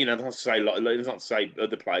 And that's not to say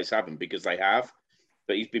other players haven't, because they have,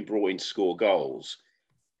 but he's been brought in to score goals.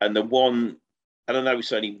 And the one, I don't know,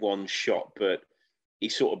 it's only one shot, but he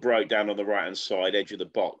sort of broke down on the right-hand side edge of the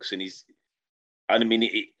box. And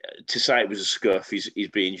to say it was a scuff is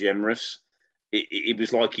being generous. It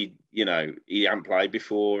was like he hadn't played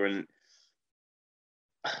before. And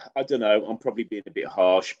I don't know, I'm probably being a bit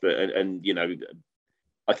harsh, but,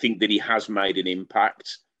 I think that he has made an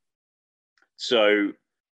impact. So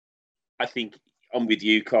I think I'm with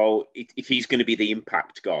you, Cole. If he's going to be the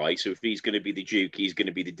impact guy, so if he's going to be the Duke, he's going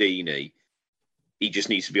to be the Deeney. He just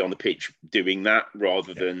needs to be on the pitch doing that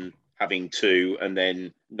rather than having two and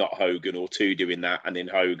then not Hogan, or two doing that and then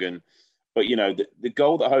Hogan. But the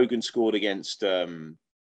goal that Hogan scored against Derby,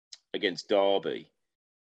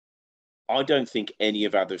 I don't think any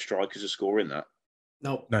of our other strikers are scoring that.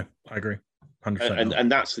 No, I agree, 100%.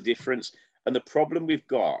 And that's the difference. And the problem we've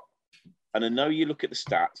got, and I know you look at the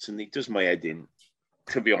stats, and it does my head in,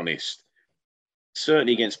 to be honest.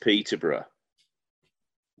 Certainly against Peterborough,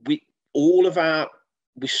 we were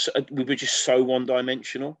just so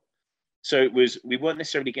one-dimensional. So we weren't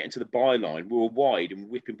necessarily getting to the byline. We were wide and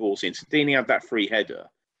whipping balls in. So Deeney had that free header,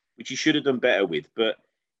 which he should have done better with. But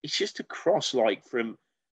it's just a cross from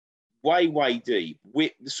way deep,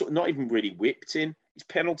 not even really whipped in. It's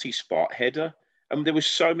penalty spot header. And there were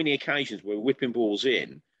so many occasions where we were whipping balls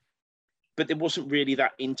in, but there wasn't really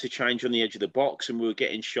that interchange on the edge of the box, and we were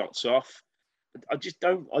getting shots off. I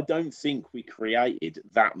don't think we created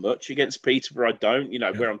that much against Peterborough. I don't,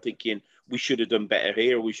 where I'm thinking we should have done better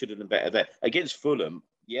here, or we should have done better there. Against Fulham,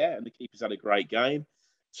 and the keeper's had a great game.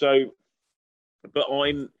 So, but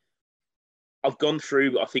I've gone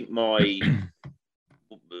through, I think, my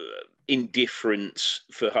indifference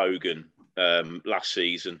for Hogan last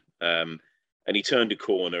season, and he turned a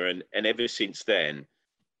corner, and ever since then,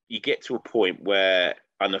 you get to a point where,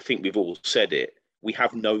 and I think we've all said it, we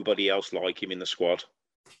have nobody else like him in the squad.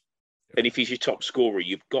 And if he's your top scorer,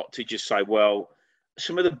 you've got to just say, well,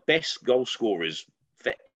 some of the best goal scorers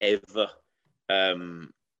forever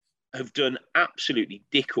have done absolutely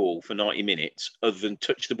dick all for 90 minutes other than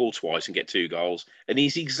touch the ball twice and get 2 goals. And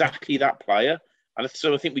he's exactly that player. And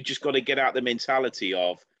so I think we just got to get out the mentality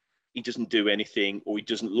of he doesn't do anything, or he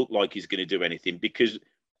doesn't look like he's going to do anything, because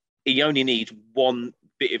he only needs one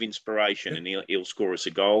bit of inspiration and he'll score us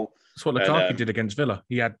a goal. That's what Lukaku did against Villa.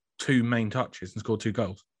 He had 2 main touches and scored 2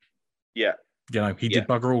 goals. Yeah. He did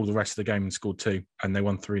bugger all the rest of the game and scored 2, and they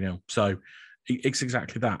won 3-0. So it's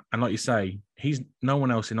exactly that. And like you say, he's no one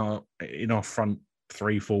else in our front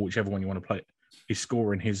 3, 4, whichever one you want to play, is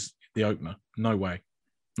scoring the opener. No way.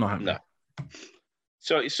 Not happening. No.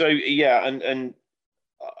 So yeah, and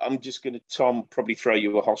I'm just going to, Tom, probably throw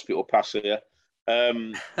you a hospital pass here.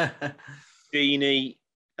 Deeney,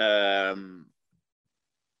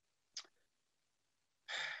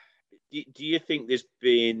 do you think do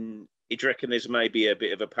you reckon there's maybe a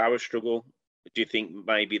bit of a power struggle? Do you think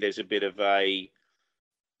maybe there's a bit of a,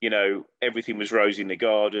 everything was rose in the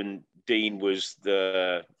garden? Dean was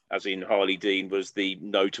Harley Dean was the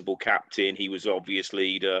notable captain. He was obvious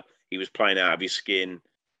leader. He was playing out of his skin.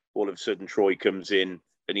 All of a sudden, Troy comes in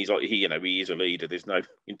and he's like, he is a leader. There's no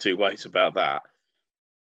in two ways about that.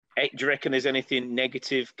 Do you reckon there's anything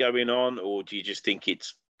negative going on, or do you just think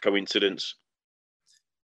it's coincidence?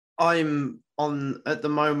 At the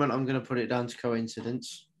moment, I'm going to put it down to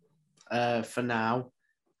coincidence for now.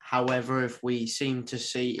 However, if we seem to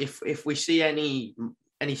see, if we see any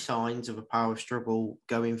signs of a power struggle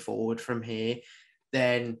going forward from here,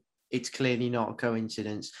 then it's clearly not a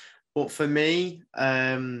coincidence. But for me,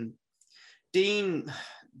 Dean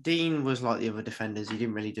was like the other defenders. He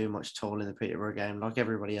didn't really do much at all in the Peterborough game, like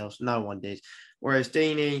everybody else. No one did. Whereas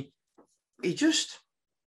Deeney, he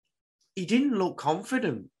didn't look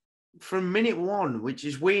confident from minute one, which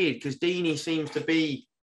is weird because Deeney seems to be,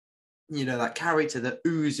 that character that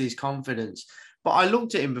oozes confidence. But I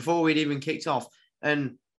looked at him before we'd even kicked off,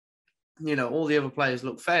 and all the other players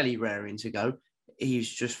looked fairly raring to go. He's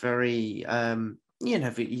just very, you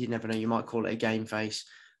never know. You might call it a game face,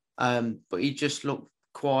 but he just looked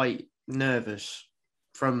quite nervous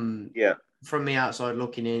from the outside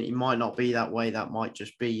looking in. He might not be that way. That might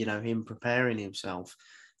just be, him preparing himself.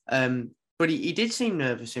 But he did seem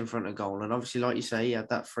nervous in front of goal. And obviously, like you say, he had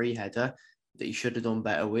that free header that he should have done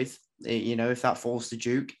better with. If that falls to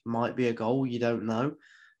Duke, it might be a goal. You don't know.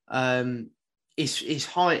 His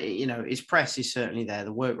high, his press is certainly there.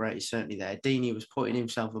 The work rate is certainly there. Deeney was putting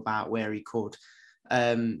himself about where he could.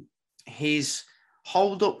 His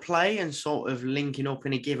hold-up play and sort of linking up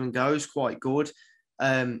in a give and go is quite good.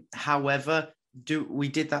 However, we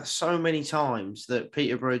did that so many times that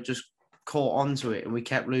Peterborough just caught onto it and we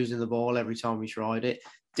kept losing the ball every time we tried it.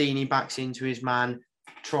 Deeney backs into his man,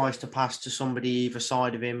 tries to pass to somebody either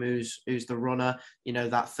side of him who's the runner,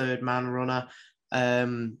 that third man runner.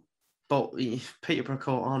 But Peterborough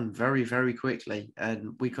caught on very, very quickly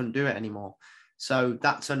and we couldn't do it anymore. So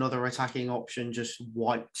that's another attacking option just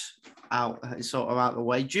wiped out, sort of out of the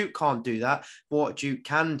way. Duke can't do that. But what Duke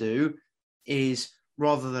can do is,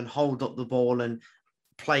 rather than hold up the ball and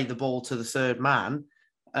play the ball to the third man,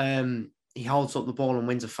 he holds up the ball and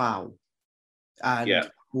wins a foul. and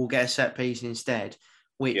we'll get a set piece instead,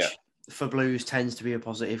 which for Blues tends to be a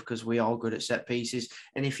positive because we are good at set pieces.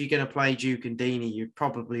 And if you're going to play Duke and Deeney, you'd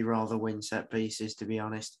probably rather win set pieces, to be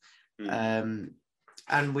honest.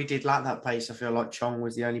 And we did lack that pace. I feel like Chong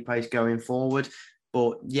was the only pace going forward.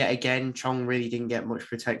 But yet again, Chong really didn't get much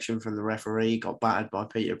protection from the referee, got battered by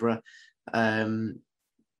Peterborough.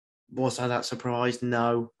 Was I that surprised?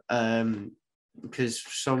 No. Because for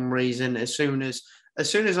some reason, as soon as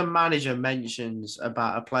a manager mentions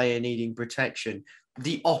about a player needing protection,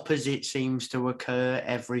 the opposite seems to occur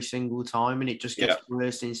every single time, and it just gets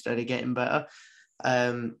worse instead of getting better.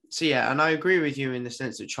 And I agree with you in the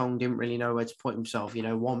sense that Chong didn't really know where to put himself.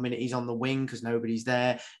 1 minute he's on the wing because nobody's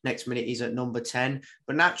there. Next minute he's at number 10.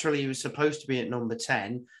 But naturally he was supposed to be at number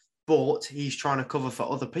 10, but he's trying to cover for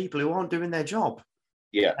other people who aren't doing their job.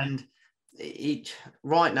 Yeah. And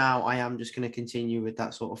right now I am just going to continue with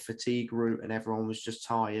that sort of fatigue route, and everyone was just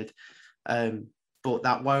tired. But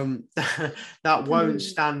that won't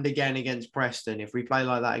stand again against Preston. If we play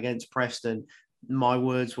like that against Preston, my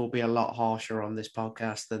words will be a lot harsher on this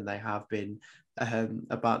podcast than they have been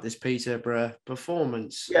about this Peterborough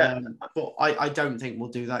performance. But I don't think we'll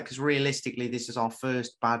do that because realistically, this is our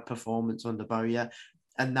first bad performance under Bowyer.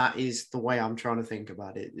 And that is the way I'm trying to think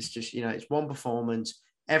about it. It's just, it's one performance.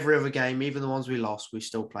 Every other game, even the ones we lost, we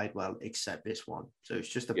still played well, except this one. So it's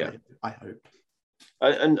just a bit, I hope.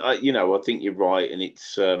 And I think you're right. And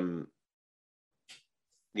it's,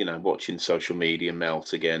 watching social media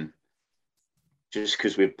melt again. Just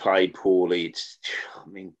because we've played poorly,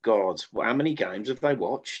 God, how many games have they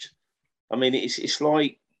watched? It's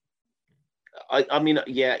like,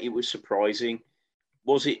 it was surprising.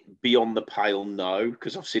 Was it beyond the pale? No,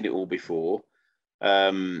 because I've seen it all before.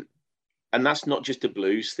 And that's not just a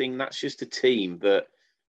Blues thing. That's just a team that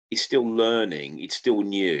is still learning. It's still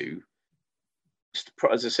new.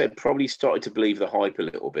 As I said, probably started to believe the hype a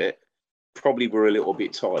little bit. Probably were a little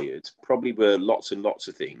bit tired. Probably were lots and lots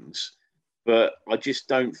of things. But I just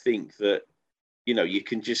don't think that, you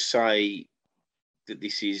can just say that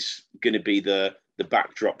this is going to be the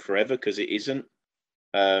backdrop forever, because it isn't.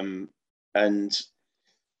 And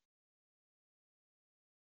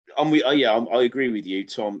I agree with you,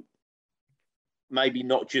 Tom. Maybe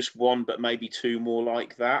not just one, but maybe two more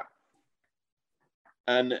like that.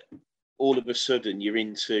 And all of a sudden you're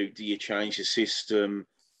into, do you change the system?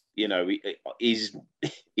 Are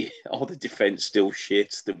the defence still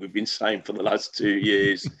shit that we've been saying for the last 2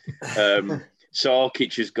 years?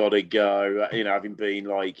 Sarkic has got to go, having been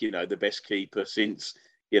the best keeper since,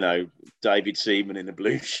 David Seaman in the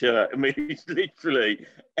blue shirt. It's literally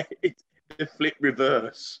the flip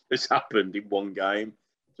reverse has happened in one game.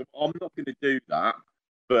 So I'm not going to do that.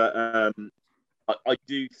 But I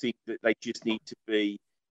do think that they just need to be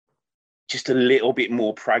just a little bit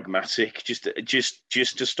more pragmatic, just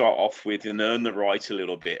to start off with, and earn the right a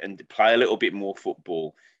little bit and play a little bit more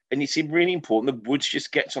football. And it's really important that Woods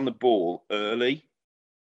just gets on the ball early,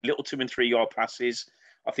 little 2 and 3 yard passes.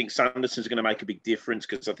 I think Sanderson's going to make a big difference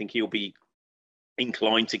because I think he'll be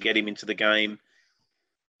inclined to get him into the game.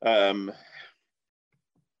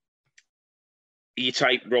 You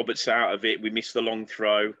take Roberts out of it, we miss the long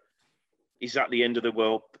throw. Is that the end of the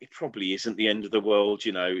world? It probably isn't the end of the world.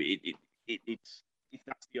 It's if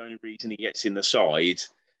that's the only reason he gets in the side,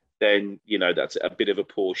 then that's a bit of a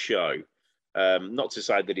poor show. Not to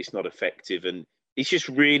say that it's not effective, and it's just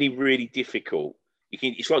really, really difficult.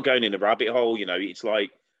 It's like going in a rabbit hole. It's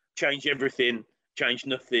like change everything, change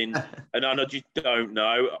nothing, and I just don't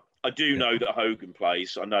know. I do know that Hogan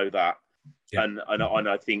plays. I know that, and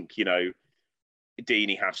I think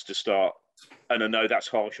Deeney has to start. And I know that's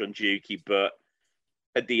harsh on Dukey, but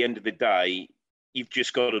at the end of the day, you've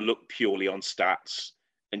just got to look purely on stats.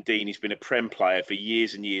 And Deeney's been a Prem player for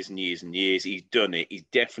years and years and years and years. He's done it. He's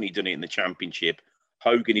definitely done it in the Championship.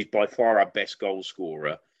 Hogan is by far our best goal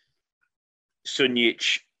scorer.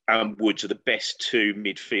 Sunjic and Woods are the best two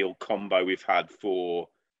midfield combo we've had for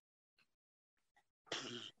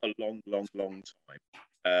a long, long, long time.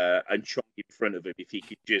 And Chong in front of him, if he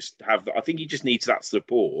could just have that, I think he just needs that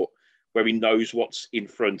support where he knows what's in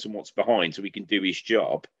front and what's behind so he can do his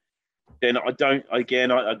job. Then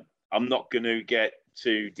I'm not going to get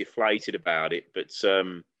too deflated about it. But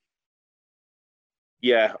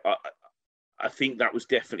I think that was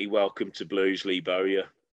definitely welcome to Blues Lee Bowyer,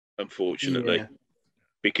 unfortunately,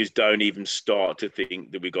 because don't even start to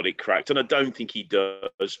think that we got it cracked. And I don't think he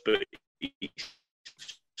does, but he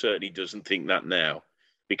certainly doesn't think that now,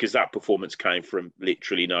 because that performance came from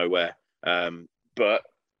literally nowhere. But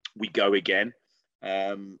we go again.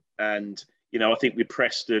 And, I think with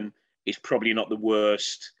Preston, it's probably not the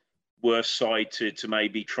worst worst side to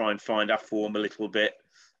maybe try and find our form a little bit.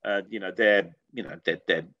 They're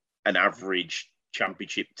an average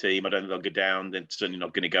championship team. I don't think they'll go down. They're certainly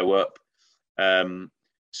not going to go up.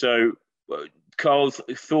 So, Carl,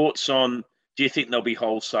 thoughts on? Do you think there'll be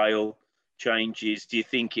wholesale changes? Do you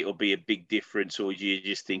think it'll be a big difference, or do you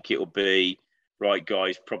just think it'll be right,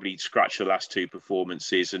 guys? Probably scratch the last two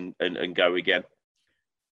performances and go again.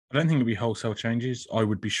 I don't think it'll be wholesale changes. I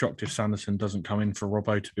would be shocked if Sanderson doesn't come in for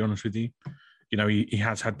Robbo, to be honest with you. He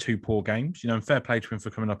has had two poor games. And fair play to him for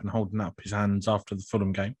coming up and holding up his hands after the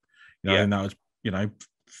Fulham game. I think that was,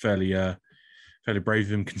 fairly brave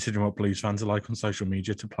of him, considering what Blues fans are like on social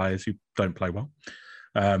media to players who don't play well,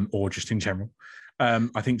 or just in general.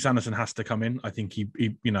 I think Sanderson has to come in. I think he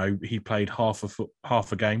played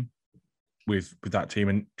half a game with that team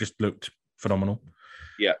and just looked phenomenal.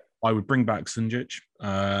 Yeah. I would bring back Sunjic.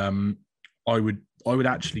 I would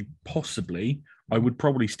actually I would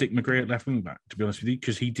probably stick McGree at left wing back, to be honest with you,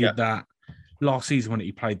 because he did that last season when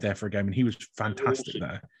he played there for a game and he was fantastic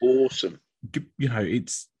there. Awesome. You've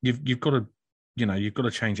got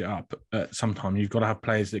to change it up at some time. You've got to have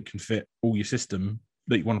players that can fit all your system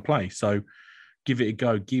that you want to play. So give it a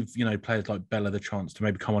go. Give players like Bella the chance to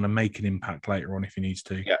maybe come on and make an impact later on if he needs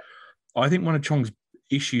to. Yeah. I think one of Chong's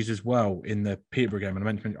issues as well in the Peterborough game, and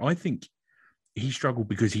I mentioned, I think he struggled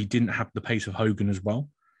because he didn't have the pace of Hogan as well,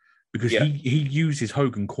 because he uses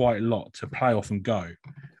Hogan quite a lot to play off and go,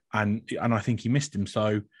 and I think he missed him.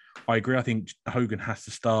 So I agree. I think Hogan has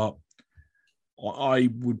to start. I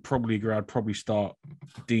would probably agree. I'd probably start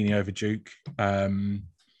Deeney over Duke,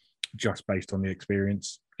 just based on the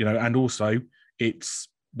experience, and also it's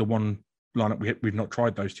the one lineup we've not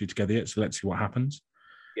tried those two together yet. So let's see what happens.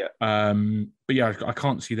 Yeah. But yeah, I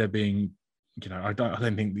can't see there being, I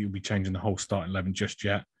don't think we'll be changing the whole starting 11 just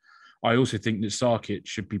yet. I also think that Sarkic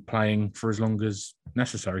should be playing for as long as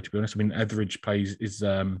necessary, to be honest. I mean, Etheridge is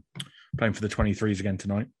playing for the 23s again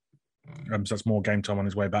tonight. So that's more game time on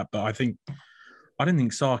his way back. But I don't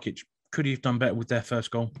think Sarkic could he have done better with their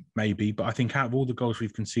first goal? Maybe. But I think out of all the goals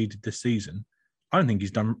we've conceded this season, I don't think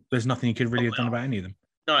there's nothing he could really have done about any of them.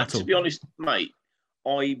 No, to be honest, mate,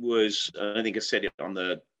 I think I said it on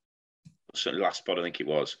the last spot, I think it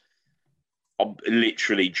was.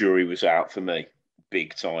 Literally, jury was out for me,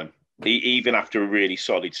 big time. Even after a really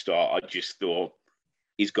solid start, I just thought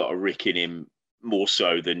he's got a rick in him more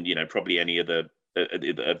so than, probably any of the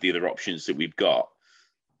other options that we've got.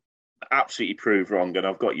 Absolutely proved wrong, and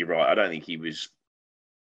I've got you right. I don't think he was,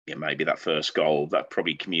 maybe that first goal, that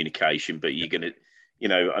probably communication, but you're going to,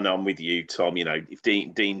 and I'm with you, Tom, if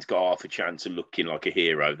Dean's got half a chance of looking like a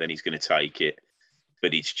hero, then he's going to take it.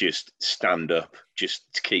 But it's just stand up,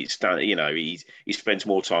 just to keep standing. He spends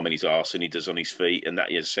more time on his arse than he does on his feet, and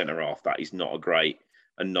that is centre half. That is not a great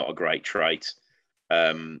trait.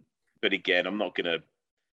 But again, I'm not going to.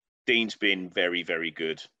 Dean's been very, very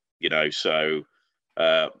good, So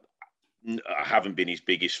I haven't been his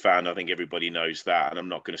biggest fan. I think everybody knows that, and I'm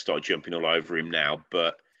not going to start jumping all over him now.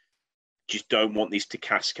 But just don't want this to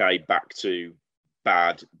cascade back to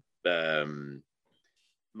bad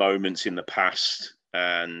moments in the past.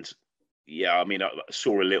 And I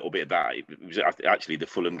saw a little bit of that. It was actually the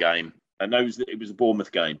Fulham game, and it was a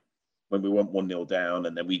Bournemouth game when we went 1-0 down,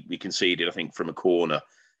 and then we conceded, I think, from a corner,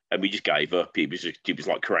 and we just gave up. It was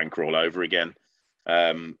like Karanka all over again.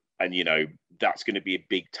 And that's going to be a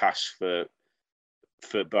big task for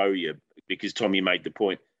Bowyer, because Tom, you made the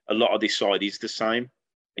point. A lot of this side is the same,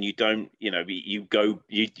 and you don't, you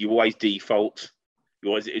always default.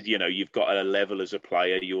 You've got a level as a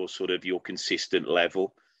player, your consistent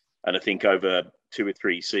level. And I think over 2 or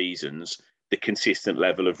 3 seasons, the consistent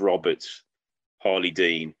level of Roberts, Harley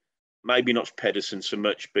Dean, maybe not Pedersen so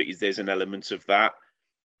much, but there's an element of that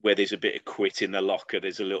where there's a bit of quit in the locker.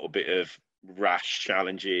 There's a little bit of rash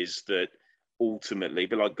challenges that ultimately,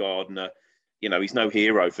 but like Gardner, he's no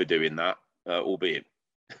hero for doing that, albeit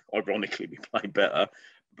ironically we play better.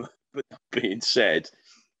 But that being said,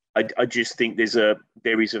 I just think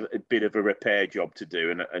there is a bit of a repair job to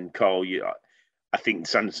do, and Carl, I think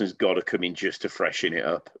Sanderson's got to come in just to freshen it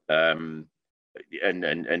up.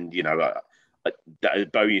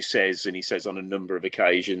 Bowyer says, and he says on a number of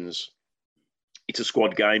occasions, it's a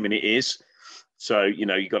squad game, and it is. So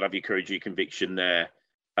you've got to have your courage, your conviction there.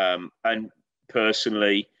 And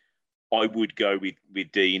personally, I would go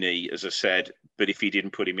with Deeney, as I said. But if he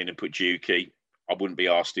didn't put him in and put Juki, I wouldn't be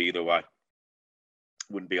asked either way.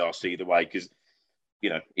 Because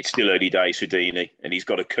it's still early days for Deeney, and he's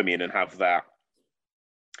got to come in and have that.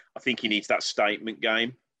 I think he needs that statement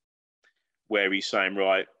game where he's saying,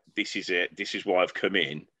 right, this is it. This is why I've come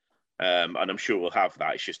in, and I'm sure we'll have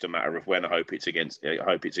that. It's just a matter of when. I hope it's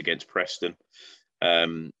against Preston.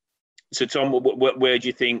 So, Tom, where do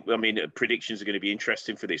you think? I mean, predictions are going to be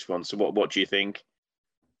interesting for this one. So, what do you think?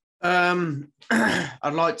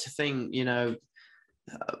 I'd like to think,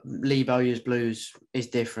 Lee Bowyer's Blues is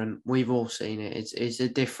different. We've all seen it. It's a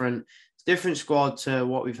different squad to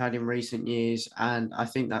what we've had in recent years, and I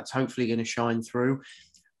think that's hopefully going to shine through.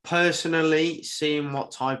 Personally, seeing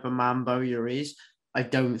what type of man Bowyer is, I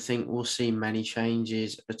don't think we'll see many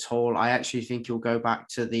changes at all. I actually think he'll go back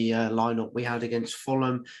to the lineup we had against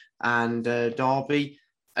Fulham and Derby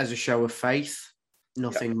as a show of faith,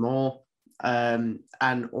 nothing more, and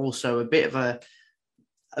also a bit of a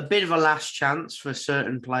last chance for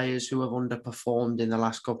certain players who have underperformed in the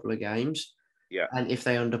last couple of games. Yeah, and if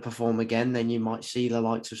they underperform again, then you might see the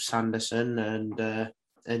likes of Sanderson and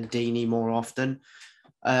Deeney more often.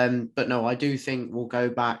 But no, I do think we'll go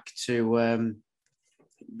back to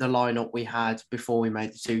the lineup we had before we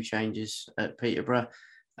made the 2 changes at Peterborough.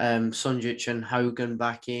 Sunjic and Hogan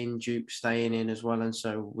back in, Duke staying in as well, and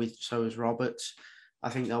so is Roberts. I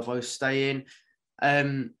think they'll both stay in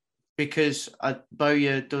because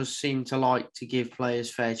Bowyer does seem to like to give players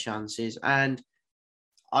fair chances, and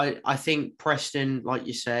I think Preston, like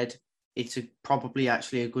you said, it's probably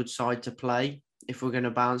actually a good side to play if we're going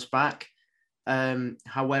to bounce back.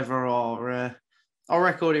 However, our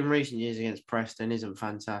record in recent years against Preston isn't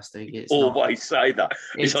fantastic. It's always say that.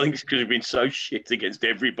 I think it's because we've been so shit against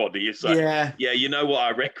everybody. It's like, yeah, you know what?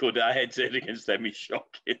 Our record, our head-to-head against them is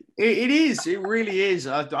shocking. It is. It really is.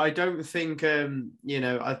 I don't think,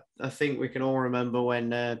 I think we can all remember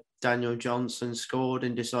when Daniel Johnson scored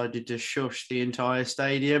and decided to shush the entire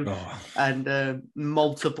stadium, and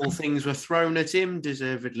multiple things were thrown at him,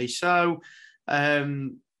 deservedly so.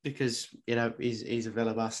 Because he's a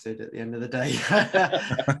Villa bastard at the end of the day.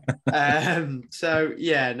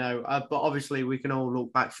 But obviously we can all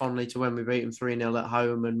look back fondly to when we beat him 3-0 at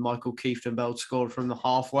home and Michael Kieftenbeld scored from the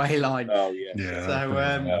halfway line. Oh yeah.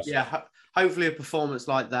 So hopefully a performance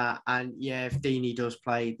like that, and if Deeney does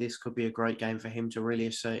play, this could be a great game for him to really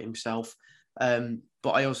assert himself. But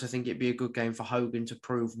I also think it'd be a good game for Hogan to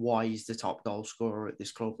prove why he's the top goal scorer at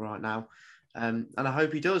this club right now. And I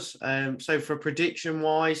hope he does. So for prediction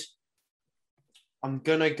wise, I'm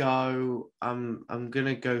gonna go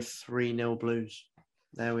 3-0 Blues.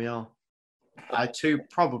 There we are.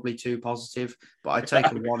 Probably too positive, but I take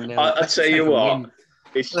a 1-0. I tell you what,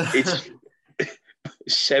 it's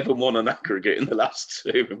 7-1 on aggregate in the last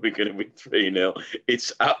 2, and we're going to win 3-0.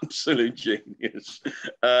 It's absolute genius.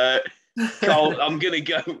 Carl, I'm going to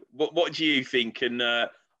go. What do you think? And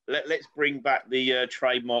let's bring back the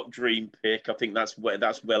trademark dream pick. I think that's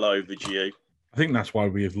well overdue. I think that's why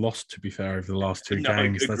we have lost, to be fair, over the last 2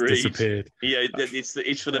 games. Agreed. That's disappeared. Yeah,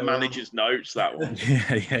 it's for the manager's notes, that one.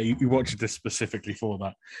 Yeah, you watched this specifically for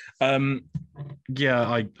that. I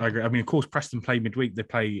agree. I mean, of course, Preston play midweek. They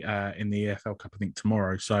play in the EFL Cup, I think,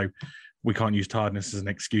 tomorrow. So we can't use tiredness as an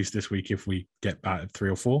excuse this week if we get battered 3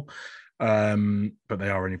 or 4. But they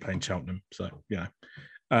are only playing Cheltenham. So,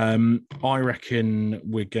 I reckon it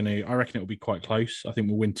will be quite close. I think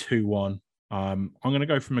we'll win 2-1. I'm going to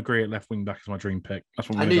go for McGree at left wing back as my dream pick. That's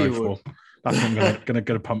what I'm going to go for. That's what I'm going to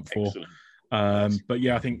get a pump for. But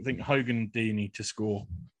I think Hogan and Deeney to score.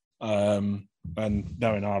 And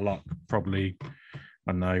knowing our luck, probably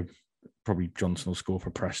Johnson will score for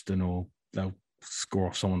Preston, or they'll score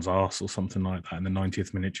off someone's arse or something like that in the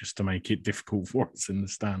 90th minute just to make it difficult for us in the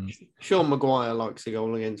stands. Sean Maguire likes a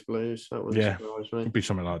goal against Blues. That would surprise me. It'd be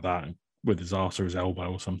something like that with his arse or his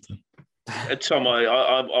elbow or something. Tom,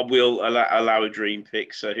 I will allow a dream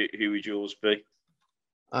pick. So who would yours be?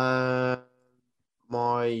 My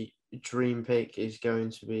dream pick is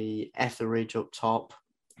going to be Etheridge up top.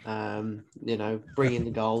 Bringing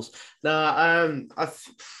the goals. No,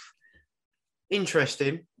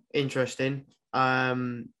 interesting. I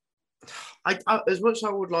as much as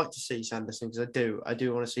I would like to see Sanderson, because I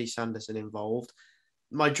do want to see Sanderson involved.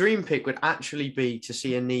 My dream pick would actually be to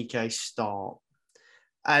see Anike start.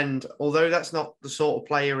 And although that's not the sort of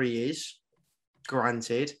player he is,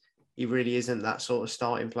 granted, he really isn't that sort of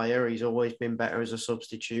starting player. He's always been better as a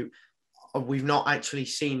substitute. We've not actually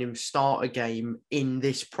seen him start a game in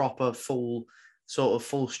this proper full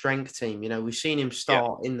strength team. We've seen him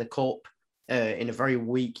start in the cup in a very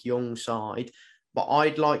weak young side, but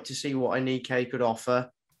I'd like to see what Anike could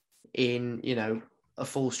offer in a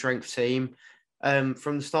full strength team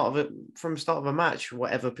from the start of a match,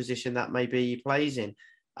 whatever position that may be he plays in.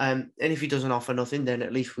 And if he doesn't offer nothing, then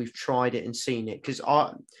at least we've tried it and seen it. Because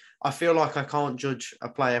I feel like I can't judge a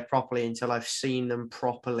player properly until I've seen them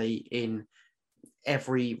properly in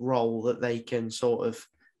every role that they can sort of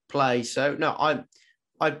play. So no,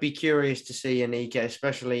 I'd be curious to see Anike,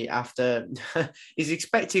 especially after his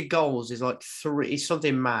expected goals is like it's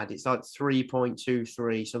something mad. It's like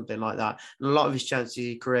 3.23, something like that. And a lot of his chances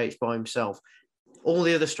he creates by himself. All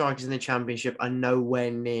the other strikers in the championship are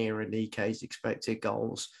nowhere near Anike's expected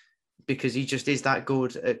goals because he just is that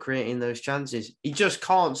good at creating those chances. He just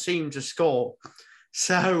can't seem to score.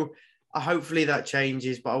 So hopefully that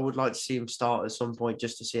changes, but I would like to see him start at some point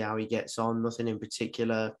just to see how he gets on. Nothing in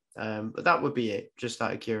particular. But that would be it, just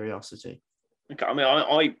out of curiosity. Okay, I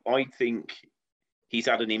mean, I think he's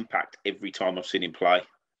had an impact every time I've seen him play,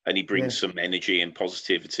 and he brings some energy and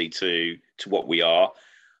positivity to what we are.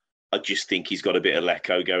 I just think he's got a bit of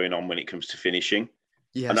Lecco going on when it comes to finishing.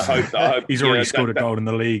 Yes. And I hope he's already scored a goal in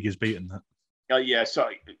the league. He's beaten that. Oh yeah, so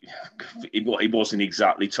he wasn't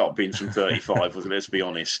exactly top bins from 35, was it? Let's be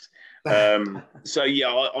honest. So yeah,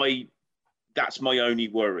 I that's my only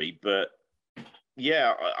worry, but.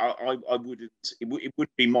 Yeah, I wouldn't. It would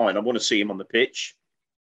be mine. I want to see him on the pitch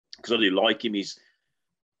because I do like him.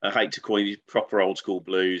 I hate to call him proper old school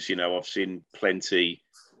Blues. You know, I've seen plenty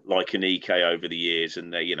like Anike over the years,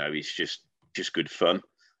 and he's just good fun.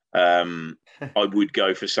 I would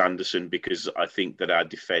go for Sanderson because I think that our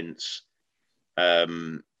defence, they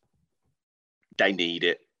need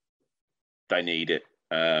it. They need it.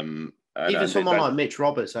 Even someone like Mitch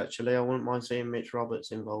Roberts, actually, I wouldn't mind seeing Mitch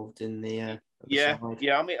Roberts involved in the. Yeah.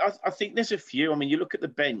 I mean, I think there's a few. I mean, you look at the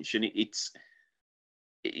bench, and it's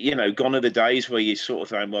gone are the days where you're sort of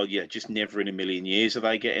saying, well, yeah, just never in a million years are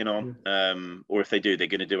they getting on, or if they do, they're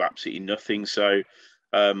going to do absolutely nothing. So,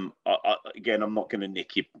 again, I'm not going to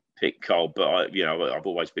nick your pick, Carl, but I've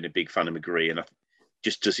always been a big fan of McGree, and I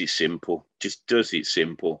just does it simple,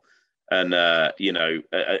 and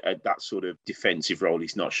that sort of defensive role,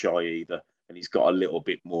 he's not shy either, and he's got a little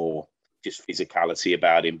bit more just physicality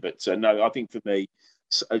about him. But no, I think for me,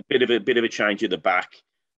 a bit of a change at the back.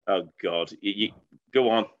 Oh God, go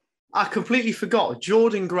on. I completely forgot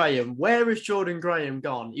Jordan Graham. Where has Jordan Graham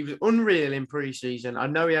gone? He was unreal in pre-season. I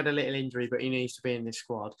know he had a little injury, but he needs to be in this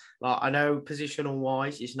squad. Like, I know positional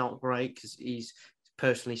wise, it's not great because he's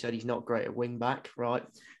personally said he's not great at wing back, right?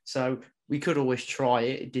 So we could always try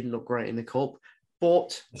it. It didn't look great in the cup.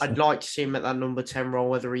 But I'd like to see him at that number 10 role,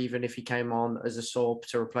 whether even if he came on as a sub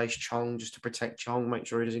to replace Chong, just to protect Chong, make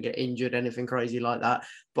sure he doesn't get injured, anything crazy like that.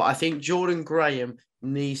 But I think Jordan Graham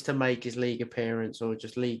needs to make his league appearance or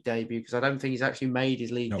just league debut, because I don't think he's actually made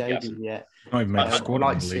his league debut yet. Not even made the squad. I'd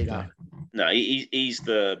like to see that. No, he's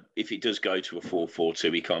if it does go to a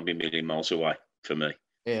 4-4-2, he can't be a million miles away for me.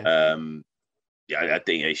 Yeah. I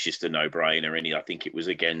think it's just a no-brainer. And I think it was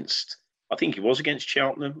against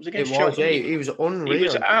Cheltenham. Yeah, he was unreal. He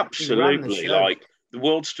was absolutely like the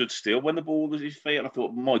world stood still when the ball was at his feet, and I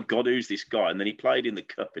thought, my God, who's this guy? And then he played in the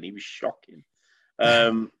cup, and he was shocking.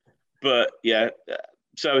 But yeah,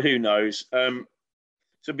 so who knows?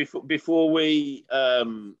 So before we,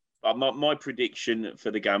 my prediction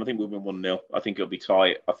for the game, I think we'll win 1-0. I think it'll be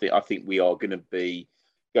tight. I think we are going to be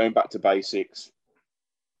going back to basics.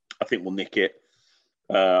 I think we'll nick it.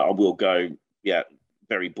 I will go,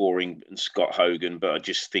 very boring and Scott Hogan, but I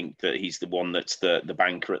just think that he's the one that's the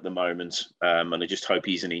banker at the moment. And I just hope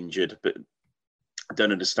he's injured, but I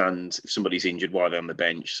don't understand if somebody's injured while they're on the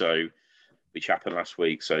bench. So, which happened last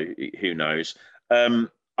week. So who knows?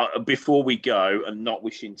 Before we go, and not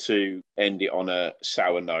wishing to end it on a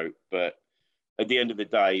sour note, but at the end of the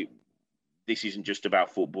day, this isn't just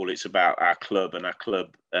about football. It's about our club, and our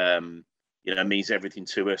club, means everything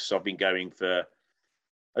to us. I've been going for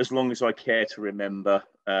as long as I care to remember.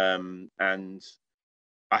 And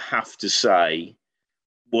I have to say,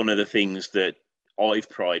 one of the things that I've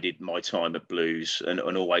prided my time at Blues and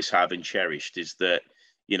always have and cherished is that,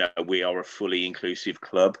 we are a fully inclusive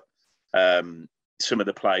club. Some of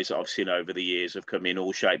the players that I've seen over the years have come in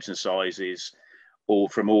all shapes and sizes, all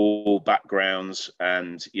from all backgrounds.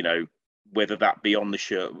 And, whether that be on the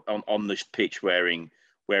shirt, on the pitch wearing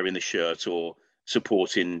the shirt or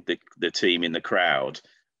supporting the team in the crowd,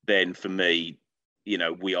 then for me,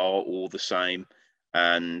 we are all the same.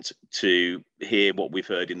 And to hear what we've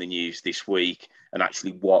heard in the news this week and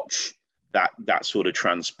actually watch that sort of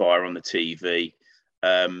transpire on the TV,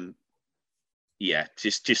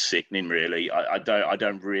 just sickening, really. I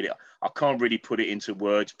can't really put it into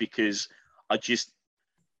words, because I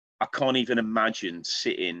can't even imagine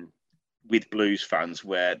sitting with Blues fans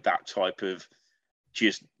where that type of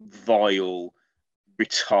just vile,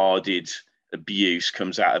 retarded abuse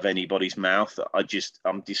comes out of anybody's mouth.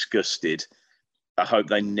 I'm disgusted. I hope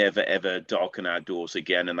they never ever darken our doors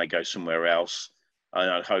again and they go somewhere else.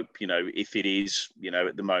 And I hope, if it is,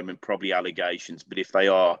 at the moment, probably allegations, but if they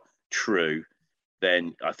are true,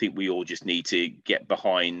 then I think we all just need to get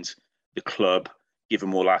behind the club, give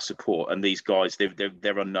them all our support. And these guys, there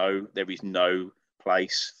is no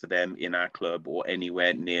place for them in our club or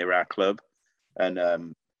anywhere near our club. And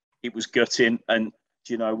it was gutting. And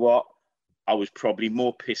do you know what? I was probably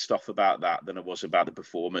more pissed off about that than I was about the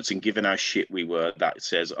performance. And given how shit we were, that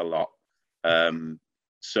says a lot.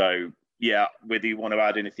 So yeah, whether you want to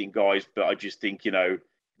add anything, guys, but I just think,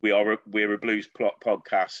 we're a Blues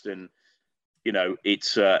podcast, and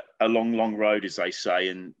it's a long road, as they say,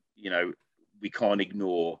 and we can't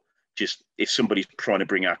ignore just if somebody's trying to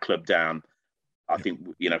bring our club down. I think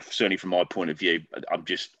certainly from my point of view,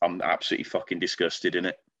 I'm absolutely fucking disgusted in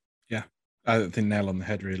it. Yeah, I think nail on the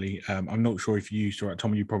head, really. I'm not sure if you saw it,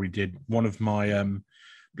 Tom. You probably did. One of my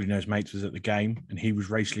Blue Nose mates was at the game, and he was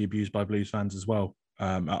racially abused by Blues fans as well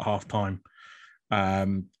at half time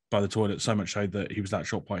by the toilet, so much so that he was that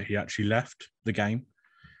shocked by it, he actually left the game,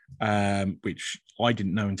 which I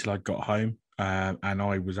didn't know until I got home, and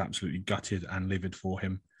I was absolutely gutted and livid for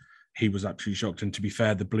him. He was absolutely shocked. And to be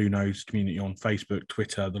fair, the Blue Nose community on Facebook,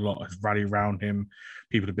 Twitter, the lot has rallied around him.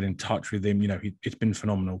 People have been in touch with him. It's been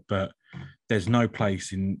phenomenal. But there's no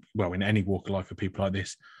place in any walk of life for people like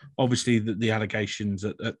this. Obviously, the allegations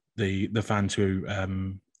at the fans who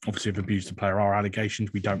obviously have abused the player are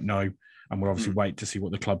allegations. We don't know. And we'll obviously wait to see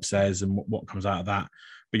what the club says and what comes out of that.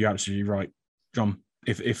 But you're absolutely right, John.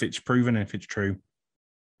 If it's proven and if it's true,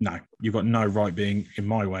 no, you've got no right being in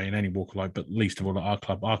my way in any walk of life, but least of all at our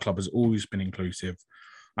club. Our club has always been inclusive,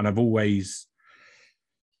 and I've always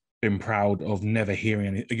been proud of never hearing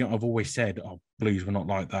anything. I've always said, Blues were not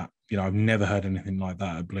like that. I've never heard anything like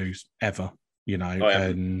that at Blues ever.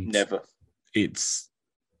 And never. It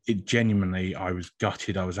genuinely, I was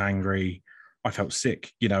gutted. I was angry. I felt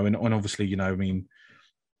sick. And obviously,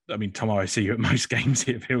 I mean, Tom, I see you at most games,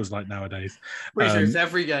 it feels like nowadays. It's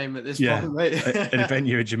every game at this point, mate. And if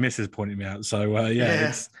any of your missus pointed me out. So,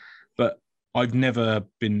 but I've never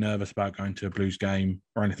been nervous about going to a Blues game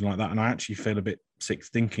or anything like that. And I actually feel a bit sick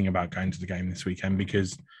thinking about going to the game this weekend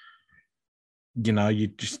because,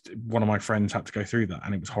 one of my friends had to go through that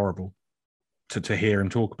and it was horrible to hear him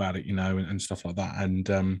talk about it, and stuff like that.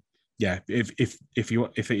 And if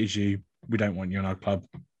it is you, we don't want you in our club.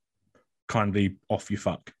 Kindly off you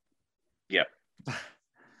fuck. Yeah,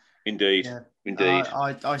 indeed. Yeah. Indeed.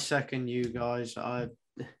 I second you guys.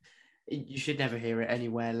 You should never hear it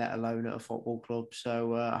anywhere, let alone at a football club.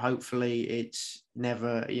 So hopefully it's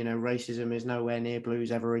never, racism is nowhere near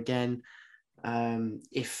Blues ever again.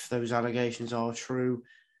 If those allegations are true,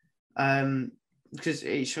 because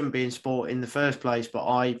it shouldn't be in sport in the first place, but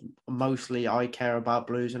I care about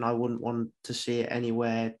Blues and I wouldn't want to see it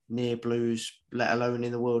anywhere near Blues, let alone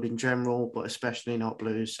in the world in general, but especially not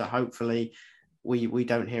Blues. So hopefully we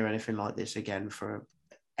don't hear anything like this again for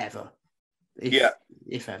ever.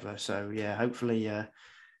 If ever. So yeah, hopefully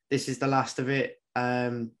this is the last of it.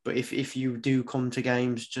 But if you do come to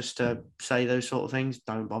games just to say those sort of things,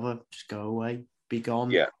 don't bother, just go away, be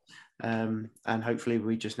gone. Yeah. And hopefully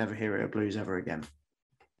we just never hear it at Blues ever again.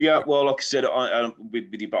 Yeah, well, like I said, with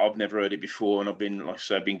you, but I've never heard it before, and I've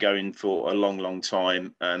been going for a long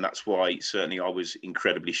time, and that's why certainly I was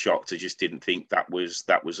incredibly shocked. I just didn't think that was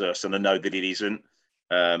us, and I know that it isn't.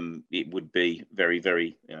 It would be very,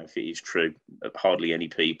 very, if it is true, hardly any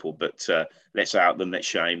people. But let's out them, let's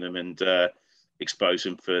shame them, and expose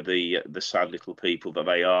them for the sad little people that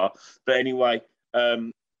they are. But anyway.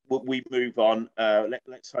 We move on.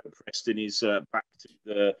 Let's hope Preston is back to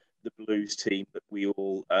the Blues team that we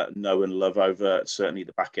all know and love over certainly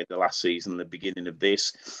the back end of last season, the beginning of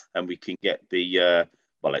this, and we can get the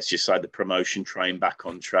let's just say the promotion train back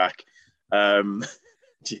on track.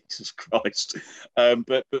 Jesus Christ!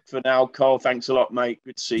 But for now, Carl, thanks a lot, mate.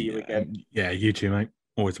 Good to see you again. Yeah, you too, mate.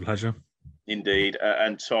 Always a pleasure. Indeed,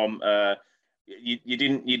 and Tom. You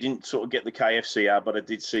didn't sort of get the KFC ad, but I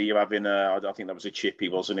did see you having I think that was a chippy,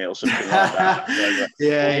 wasn't it, or something like that.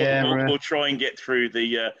 So, we'll try and get through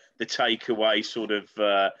the takeaway sort of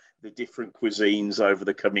the different cuisines over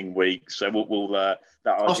the coming weeks. So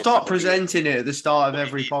I'll start presenting it at the start of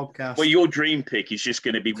every podcast. Well, your dream pick is just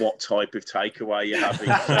going to be what type of takeaway you're having.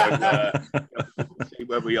 So we'll see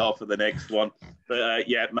where we are for the next one. But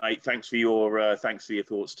yeah, mate, thanks for your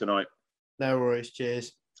thoughts tonight. No worries.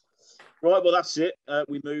 Cheers. Right, well, that's it.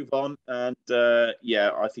 We move on, and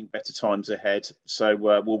I think better times ahead. So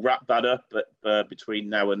we'll wrap that up. But between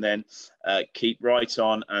now and then, keep right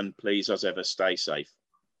on, and please, as ever, stay safe.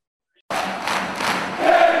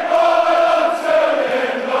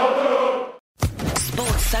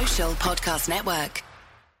 Sports Social Podcast Network.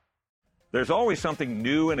 There's always something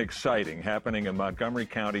new and exciting happening in Montgomery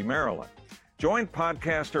County, Maryland. Join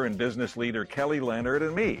podcaster and business leader Kelly Leonard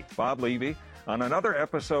and me, Bob Levy, on another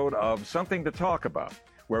episode of Something to Talk About,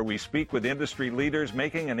 where we speak with industry leaders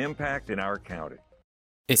making an impact in our county.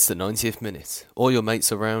 It's the 90th minute. All your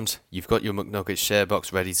mates around, you've got your McNuggets share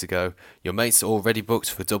box ready to go, your mates are already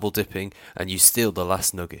booked for double dipping, and you steal the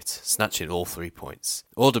last nugget, snatching all 3 points.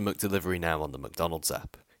 Order McDelivery now on the McDonald's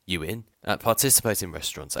app. You in? At participating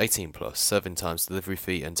restaurants, 18 plus, serving times, delivery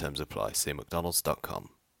fee and terms apply. See mcdonalds.com.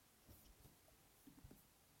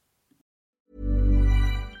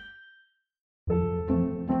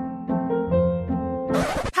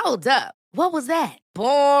 Hold up. What was that?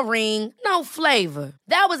 Boring. No flavor.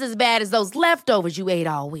 That was as bad as those leftovers you ate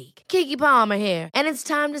all week. Keke Palmer here, and it's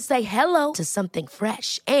time to say hello to something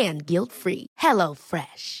fresh and guilt-free. Hello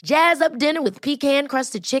Fresh. Jazz up dinner with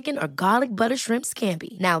pecan-crusted chicken or garlic butter shrimp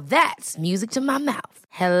scampi. Now that's music to my mouth.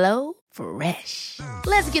 Hello Fresh.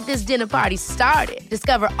 Let's get this dinner party started.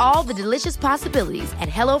 Discover all the delicious possibilities at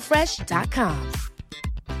hellofresh.com.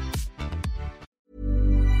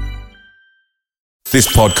 This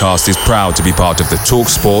podcast is proud to be part of the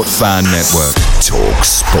TalkSport Fan Network.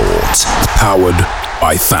 TalkSport. Powered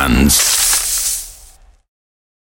by fans.